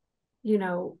say,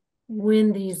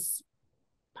 when these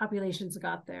populations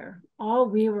got there. All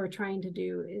we were trying to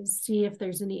do is see if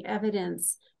there's any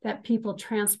evidence that people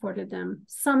transported them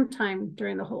sometime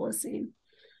during the Holocene.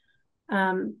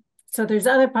 So there's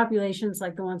other populations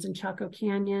like the ones in Chaco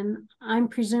Canyon. I'm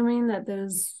presuming that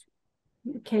those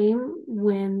came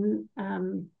when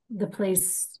the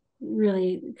place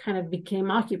really kind of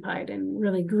became occupied and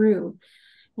really grew.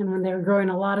 And when they were growing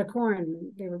a lot of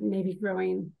corn, they were maybe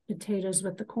growing potatoes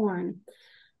with the corn.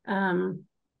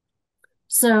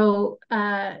 So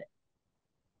I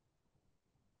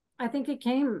think it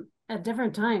came at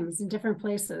different times in different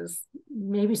places,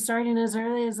 maybe starting as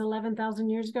early as 11,000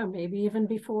 years ago, maybe even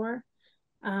before,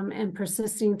 and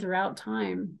persisting throughout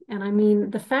time. And I mean,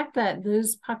 the fact that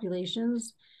those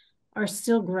populations are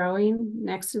still growing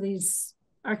next to these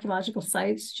archaeological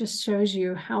sites just shows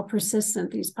you how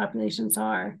persistent these populations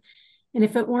are. And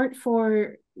if it weren't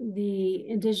for the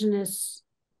indigenous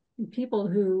people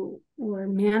who were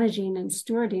managing and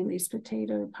stewarding these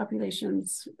potato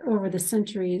populations over the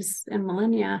centuries and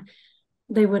millennia,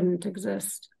 they wouldn't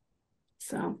exist.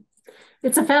 So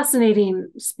it's a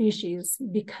fascinating species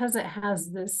because it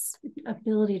has this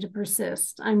ability to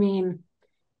persist. I mean,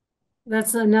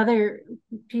 that's another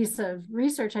piece of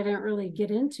research I didn't really get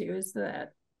into, is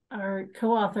that our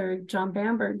co-author, John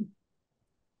Bamberg,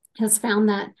 has found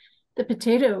that the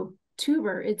potato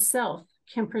tuber itself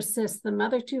can persist, the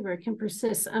mother tuber can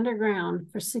persist underground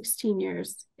for 16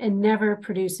 years and never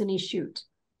produce any shoot.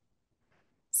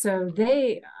 So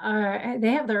they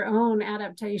have their own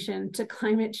adaptation to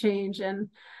climate change, and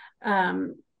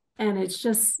it's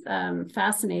just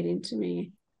fascinating to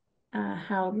me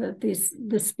how this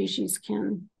species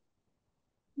can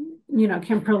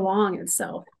prolong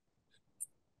itself.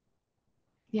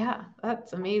 Yeah,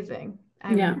 that's amazing.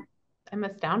 Yeah. I'm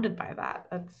astounded by that.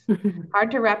 That's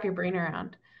hard to wrap your brain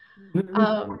around. There's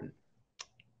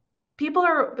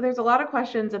a lot of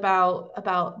questions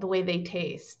about the way they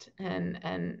taste,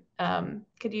 and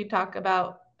could you talk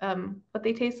about what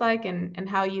they taste like and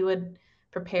how you would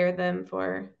prepare them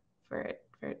for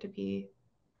it to be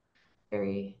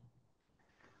very...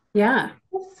 Yeah.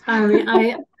 I mean,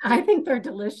 I think they're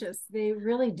delicious. They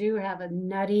really do have a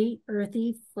nutty,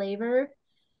 earthy flavor.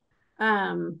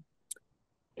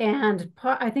 And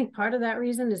I think part of that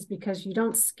reason is because you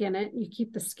don't skin it, you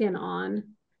keep the skin on,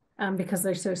 because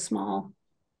they're so small.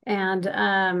 And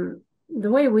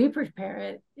the way we prepare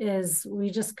it is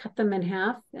we just cut them in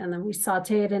half, and then we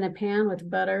saute it in a pan with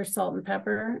butter, salt, and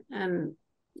pepper, and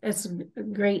it's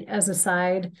great as a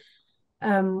side.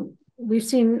 We've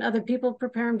seen other people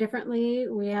prepare them differently.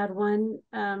 We had one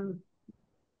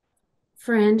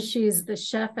friend, she's the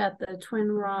chef at the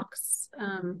Twin Rocks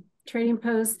Trading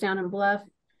Post down in Bluff.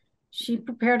 She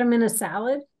prepared them in a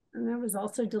salad, and that was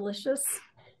also delicious.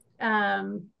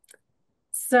 And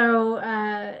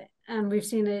we've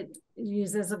seen it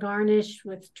used as a garnish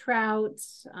with trout.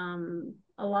 There's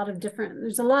a lot of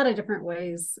different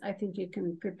ways I think you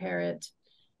can prepare it.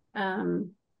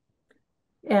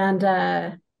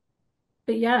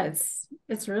 But yeah,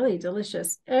 it's really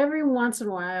delicious. Every once in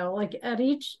a while, like at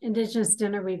each Indigenous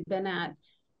dinner we've been at,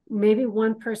 maybe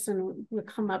one person would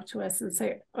come up to us and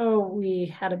say, "Oh, we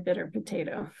had a bitter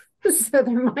potato." So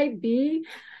there might be,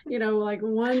 like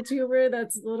one tuber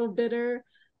that's a little bitter.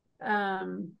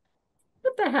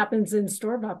 But that happens in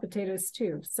store-bought potatoes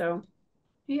too. So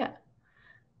yeah,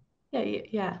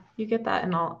 you get that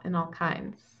in all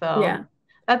kinds. So yeah,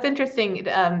 that's interesting.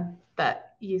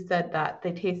 That you said that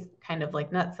they taste kind of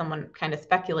like nuts. Someone kind of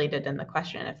speculated in the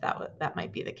question if that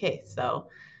might be the case. So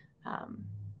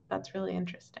that's really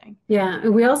interesting. yeah,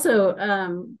 and we also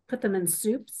put them in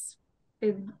soups.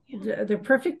 They're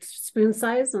perfect spoon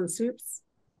size on soups.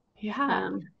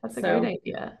 Yeah, that's a great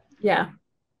idea. Yeah.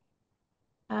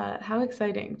 How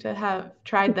exciting to have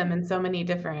tried them in so many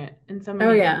different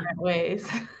ways.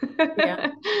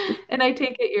 Yeah. And I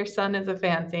take it your son is a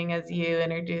fan, seeing as you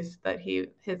introduced that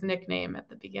his nickname at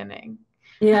the beginning.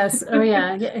 Yes. Oh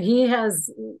yeah. He has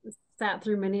sat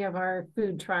through many of our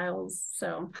food trials.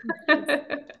 So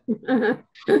I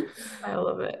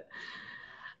love it.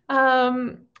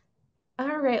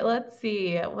 All right, let's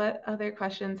see. What other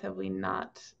questions have we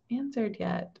not answered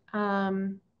yet?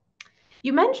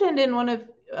 You mentioned in one of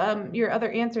your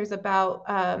other answers about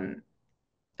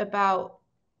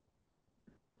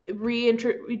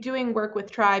doing work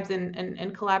with tribes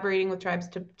and collaborating with tribes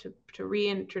to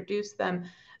reintroduce them.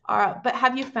 But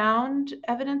have you found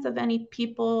evidence of any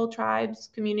people, tribes,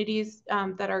 communities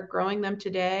that are growing them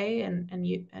today?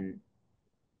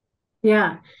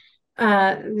 Yeah,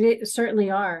 they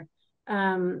certainly are.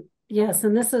 Yes,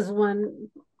 and this is one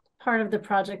part of the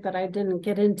project that I didn't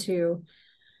get into.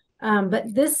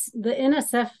 But the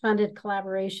NSF funded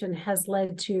collaboration has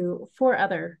led to 4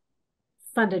 other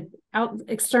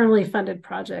externally funded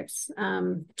projects.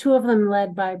 2 of them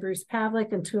led by Bruce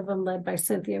Pavlik and 2 of them led by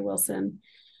Cynthia Wilson.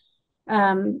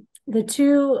 The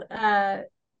 2,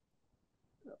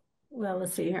 well,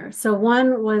 let's see here. So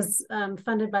one was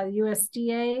funded by the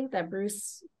USDA that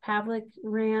Bruce Pavlik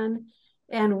ran,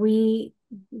 and we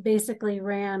basically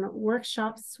ran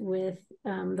workshops with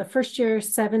the first year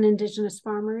 7 Indigenous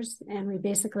farmers, and we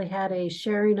basically had a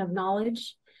sharing of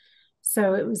knowledge.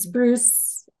 So it was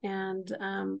Bruce and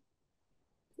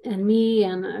me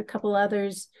and a couple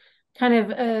others kind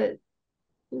of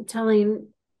telling,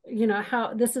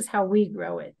 how this is how we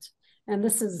grow it, and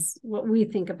this is what we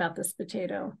think about this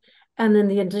potato, and then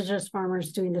the Indigenous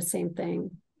farmers doing the same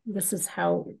thing. This is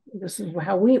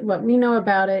what we know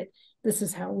about it, this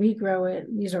is how we grow it.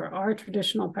 These are our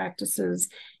traditional practices.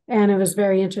 And it was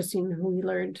very interesting who we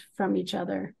learned from each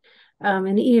other.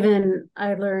 And even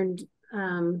I learned,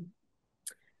 some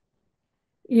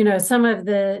of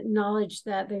the knowledge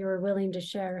that they were willing to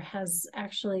share has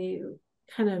actually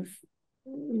kind of,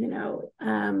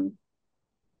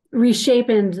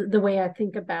 reshaped the way I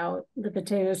think about the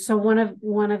potatoes. So one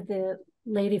of the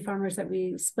lady farmers that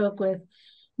we spoke with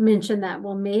mentioned that,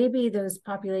 well, maybe those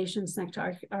populations next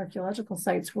to archaeological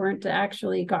sites weren't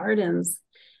actually gardens.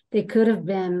 They could have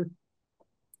been,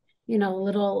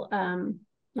 little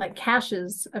like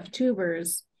caches of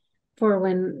tubers for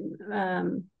when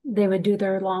they would do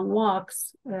their long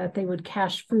walks, they would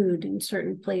cache food in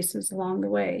certain places along the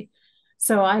way.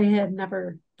 So I had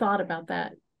never thought about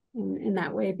that in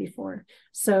that way before.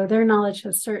 So their knowledge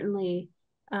has certainly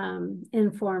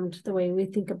informed the way we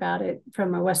think about it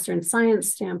from a Western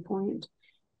science standpoint.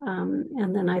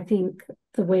 And then I think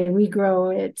the way we grow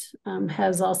it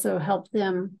has also helped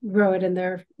them grow it in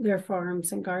their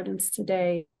farms and gardens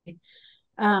today.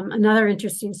 Another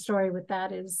interesting story with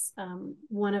that is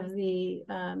one of the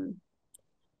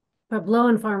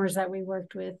Puebloan farmers that we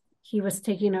worked with, he was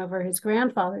taking over his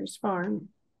grandfather's farm.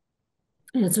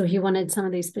 And so he wanted some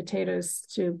of these potatoes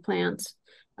to plant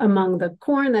among the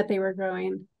corn that they were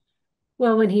growing.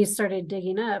 Well, when he started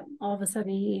digging up, all of a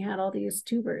sudden he had all these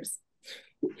tubers.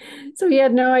 So he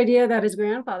had no idea that his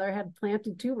grandfather had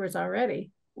planted tubers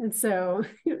already. And so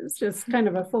it was just kind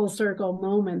of a full circle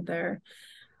moment there.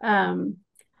 And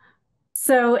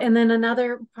then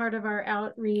another part of our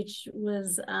outreach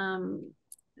was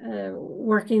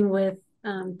working with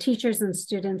teachers and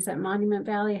students at Monument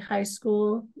Valley High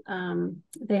School.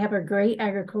 They have a great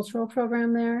agricultural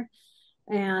program there.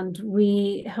 And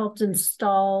we helped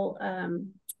install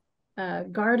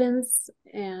gardens,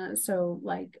 and so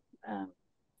like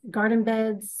garden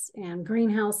beds and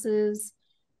greenhouses.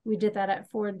 We did that at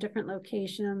 4 different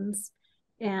locations,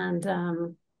 and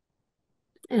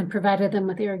provided them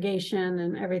with irrigation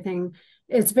and everything.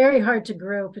 It's very hard to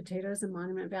grow potatoes in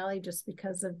Monument Valley just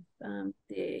because of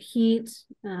the heat,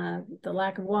 the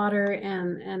lack of water,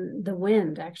 and the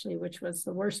wind, actually, which was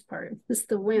the worst part, is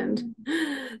the wind.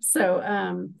 So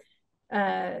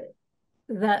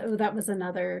that was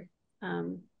another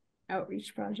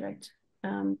outreach project.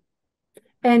 And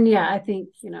yeah, I think,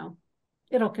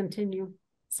 it'll continue.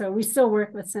 So we still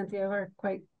work with Cynthia. We're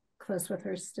quite close with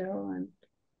her still. And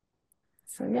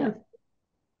so, yeah.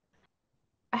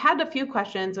 I had a few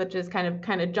questions, which is kind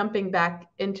of jumping back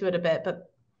into it a bit, but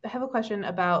I have a question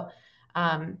about,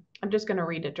 I'm just going to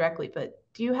read it directly, but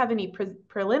do you have any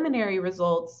preliminary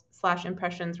results /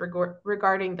 impressions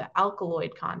regarding the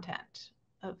alkaloid content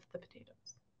of the potatoes?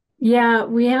 Yeah,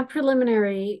 we have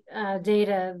preliminary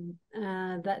data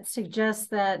that suggests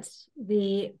that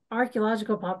the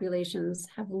archaeological populations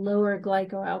have lower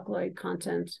glycoalkaloid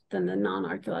content than the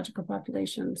non-archaeological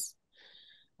populations.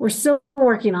 We're still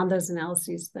working on those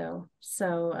analyses, though.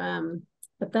 So,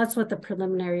 but that's what the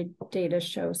preliminary data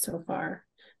show so far.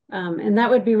 And that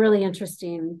would be really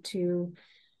interesting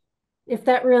if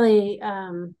that really,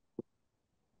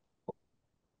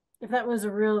 if that was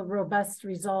a real robust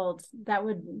result, that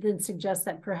would then suggest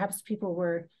that perhaps people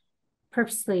were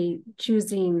purposely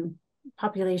choosing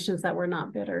populations that were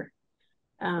not bitter,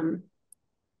 and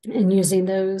using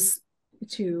those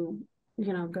to,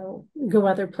 go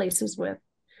other places with.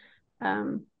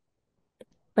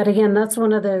 But again, that's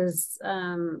one of those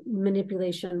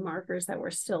manipulation markers that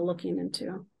we're still looking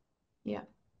into. Yeah.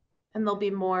 And there'll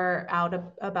be more out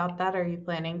about that. Are you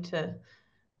planning to?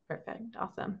 Perfect.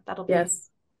 Awesome. That'll be. Yes.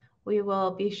 We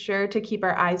will be sure to keep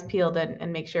our eyes peeled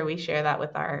and make sure we share that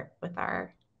with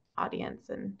our audience,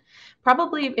 and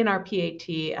probably in our PAT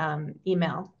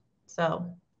email.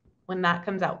 So when that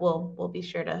comes out, we'll be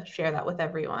sure to share that with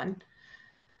everyone.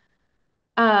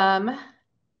 There's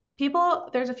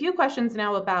a few questions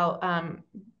now about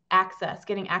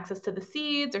getting access to the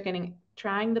seeds or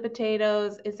trying the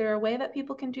potatoes. Is there a way that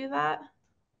people can do that?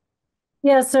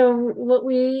 Yeah, so what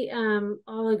we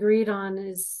all agreed on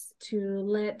is to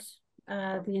let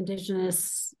the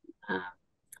indigenous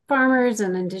farmers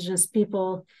and indigenous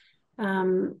people,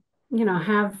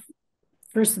 have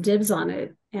first dibs on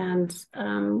it. And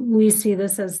we see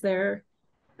this as their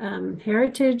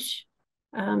heritage,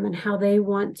 and how they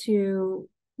want to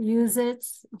use it,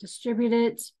 distribute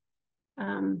it,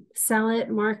 sell it,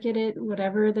 market it,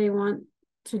 whatever they want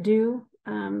to do,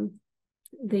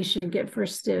 they should get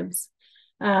first dibs.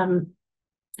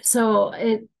 So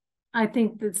I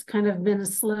think that's kind of been a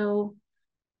slow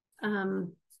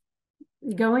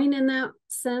going in that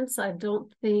sense. I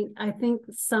think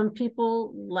some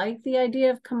people like the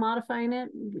idea of commodifying it,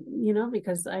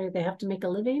 because they have to make a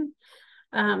living.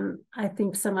 I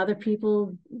think some other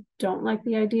people don't like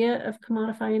the idea of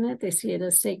commodifying it. They see it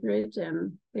as sacred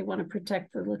and they want to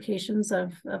protect the locations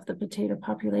of the potato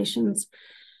populations.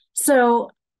 So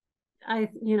I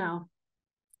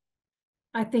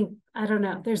think, I don't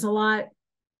know, there's a lot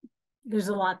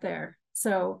there.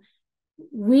 So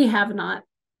we have not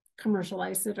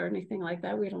commercialized it or anything like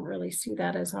that. We don't really see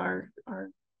that as our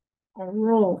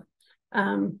role.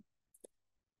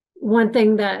 One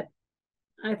thing that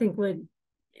I think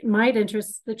might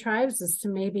interest the tribes is to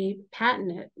maybe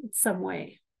patent it in some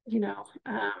way,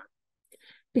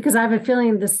 because I have a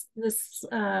feeling this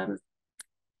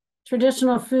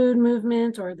traditional food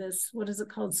movement, or this, what is it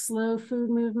called, slow food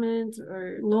movement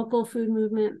or local food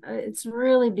movement, it's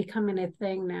really becoming a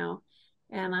thing now.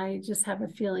 And I just have a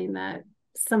feeling that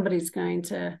somebody's going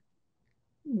to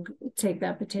take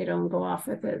that potato and go off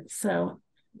with it. So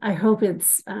I hope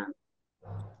it's a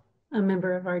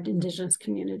member of our indigenous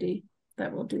community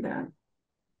that will do that.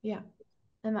 Yeah,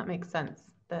 and that makes sense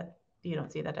that you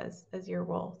don't see that as your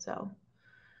role. So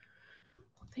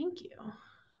thank you.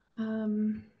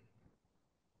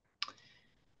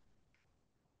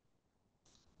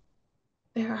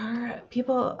 There are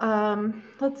people,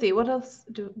 let's see, what else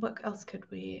could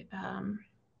we,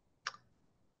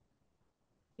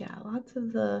 yeah, lots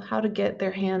of the how to get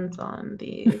their hands on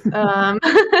these. This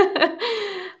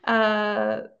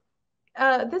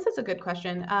is a good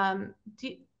question.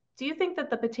 Do you think that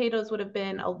the potatoes would have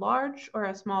been a large or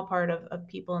a small part of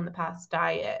people in the past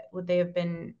diet? Would they have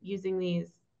been using these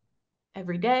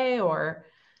every day or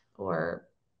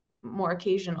more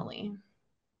occasionally?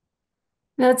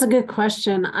 That's a good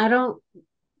question. I don't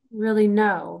really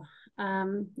know.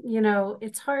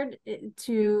 It's hard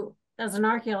to, as an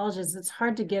archaeologist, it's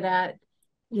hard to get at,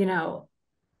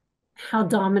 how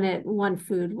dominant one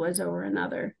food was over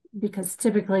another, because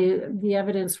typically the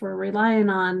evidence we're relying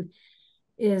on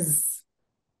is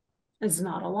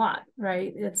not a lot,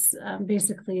 right? It's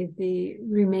basically the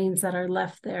remains that are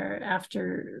left there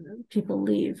after people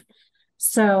leave.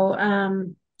 So,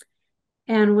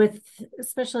 and with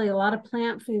especially a lot of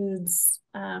plant foods,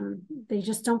 they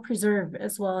just don't preserve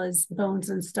as well as bones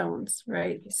and stones,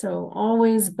 right? So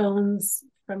always bones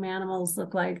from animals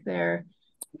look like they're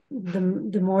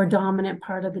the more dominant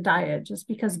part of the diet, just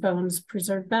because bones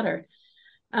preserve better.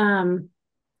 I've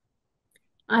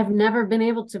never been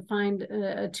able to find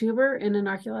a tuber in an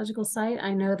archaeological site.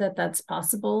 I know that that's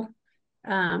possible,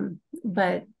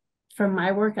 but from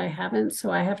my work, I haven't.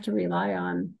 So I have to rely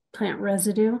on plant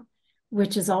residue,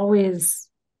 which is always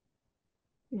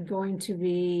going to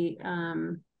be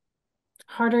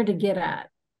harder to get at,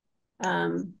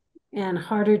 and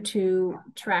harder to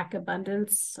track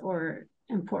abundance or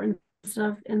important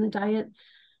stuff in the diet.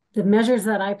 The measures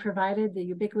that I provided, the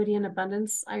ubiquity and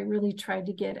abundance, I really tried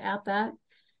to get at that.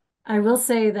 I will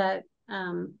say that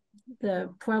the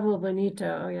Pueblo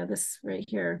Bonito, this right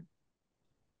here,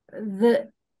 the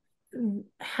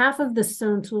half of the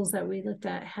stone tools that we looked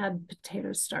at had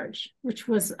potato starch, which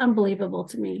was unbelievable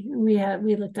to me.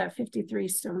 We looked at 53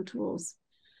 stone tools.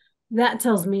 That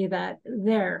tells me that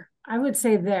I would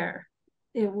say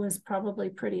it was probably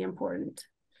pretty important.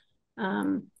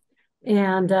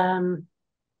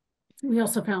 We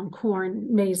also found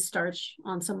corn, maize starch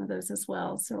on some of those as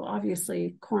well. So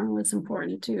obviously corn was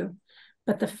important too.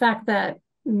 But the fact that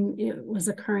it was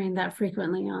occurring that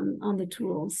frequently on the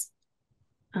tools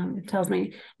tells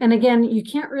me. And again, you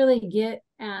can't really get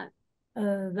at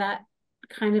that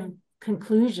kind of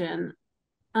conclusion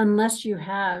unless you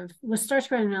have, with starch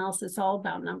granular analysis, it's all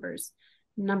about numbers.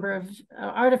 Number of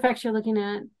artifacts you're looking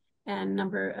at and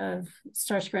number of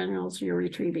starch granules you're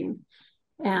retrieving.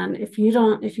 And if you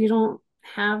don't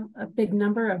have a big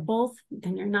number of both,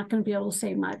 then you're not going to be able to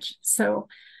say much. So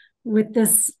with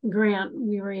this grant,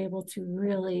 we were able to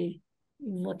really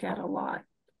look at a lot.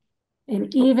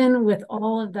 And even with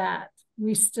all of that,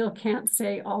 we still can't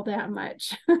say all that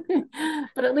much.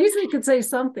 But at least we could say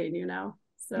something,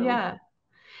 So yeah.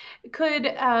 Could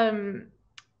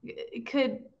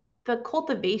the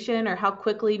cultivation or how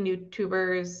quickly new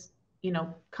tubers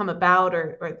come about,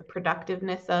 or the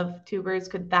productiveness of tubers,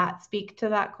 could that speak to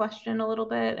that question a little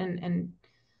bit? And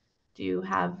do you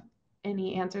have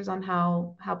any answers on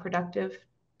how productive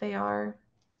they are?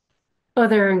 Oh,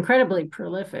 they're incredibly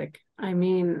prolific. I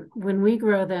mean, when we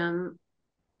grow them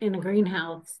in a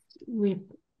greenhouse, we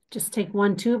just take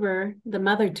one tuber, the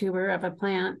mother tuber of a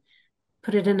plant,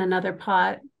 put it in another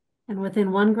pot, and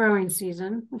within one growing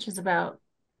season, which is about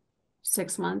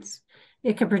 6 months,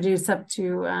 it could produce up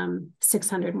to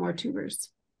 600 more tubers.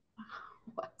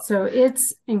 Wow. So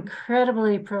it's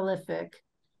incredibly prolific.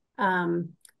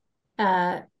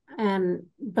 But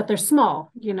they're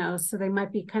small, so they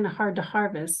might be kind of hard to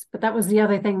harvest. But that was the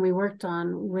other thing we worked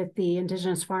on with the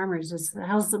indigenous farmers is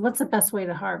what's the best way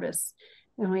to harvest?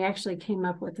 And we actually came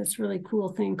up with this really cool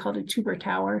thing called a tuber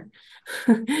tower,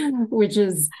 which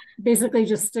is basically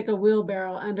just stick a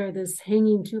wheelbarrow under this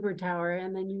hanging tuber tower,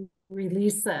 and then you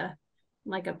release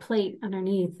like a plate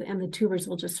underneath, and the tubers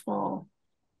will just fall.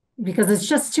 Because it's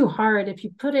just too hard. If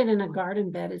you put it in a garden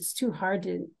bed, it's too hard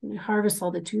to harvest all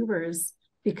the tubers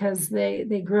because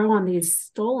they grow on these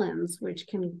stolons, which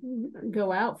can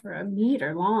go out for a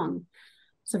meter long.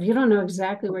 So if you don't know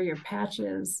exactly where your patch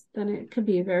is, then it could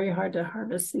be very hard to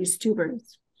harvest these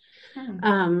tubers.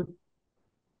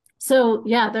 So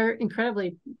yeah, they're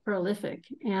incredibly prolific.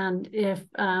 And if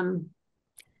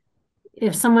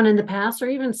someone in the past or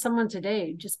even someone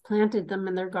today just planted them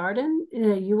in their garden,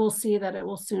 you will see that it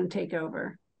will soon take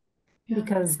over. Yeah.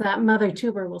 Because that mother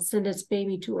tuber will send its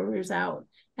baby tubers out,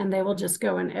 and they will just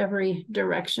go in every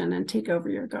direction and take over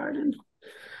your garden.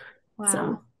 Wow.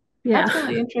 So, yeah. That's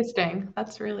really interesting.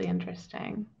 That's really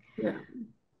interesting. Yeah.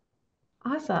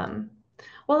 Awesome.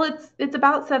 Well, it's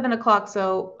about 7 o'clock,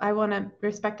 so I want to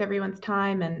respect everyone's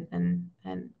time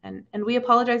and we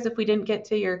apologize if we didn't get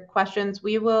to your questions.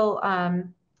 We will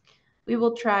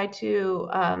try to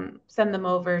send them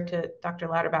over to Dr.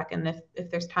 Louderback, and if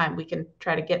there's time, we can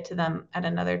try to get to them at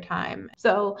another time.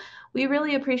 So we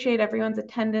really appreciate everyone's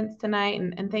attendance tonight,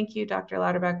 and thank you, Dr.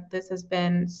 Louderback. This has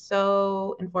been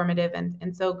so informative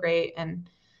and so great, and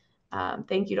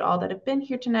thank you to all that have been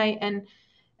here tonight. And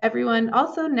everyone,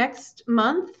 also next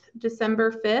month,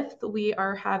 December 5th, we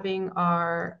are having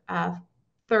our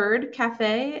third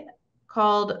cafe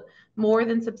called More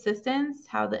Than Subsistence,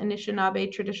 How the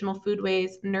Anishinaabe Traditional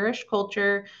Foodways Nourish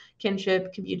Culture,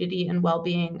 Kinship, Community, and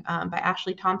Wellbeing by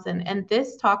Ashley Thompson. And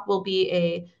this talk will be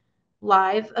a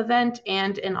live event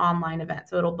and an online event.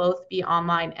 So it'll both be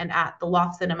online and at the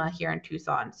Loft Cinema here in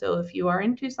Tucson. So if you are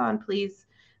in Tucson, please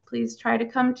try to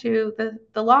come to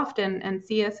the Loft and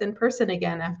see us in person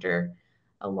again after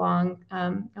a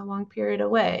long period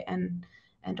away. And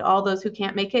to all those who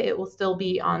can't make it, it will still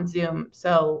be on Zoom.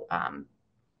 So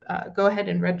go ahead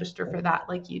and register for that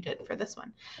like you did for this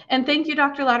one. And thank you,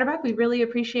 Dr. Louderback. We really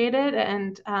appreciate it.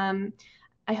 And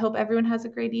I hope everyone has a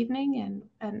great evening,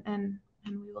 and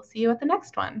we will see you at the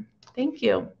next one. Thank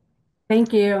you.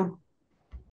 Thank you.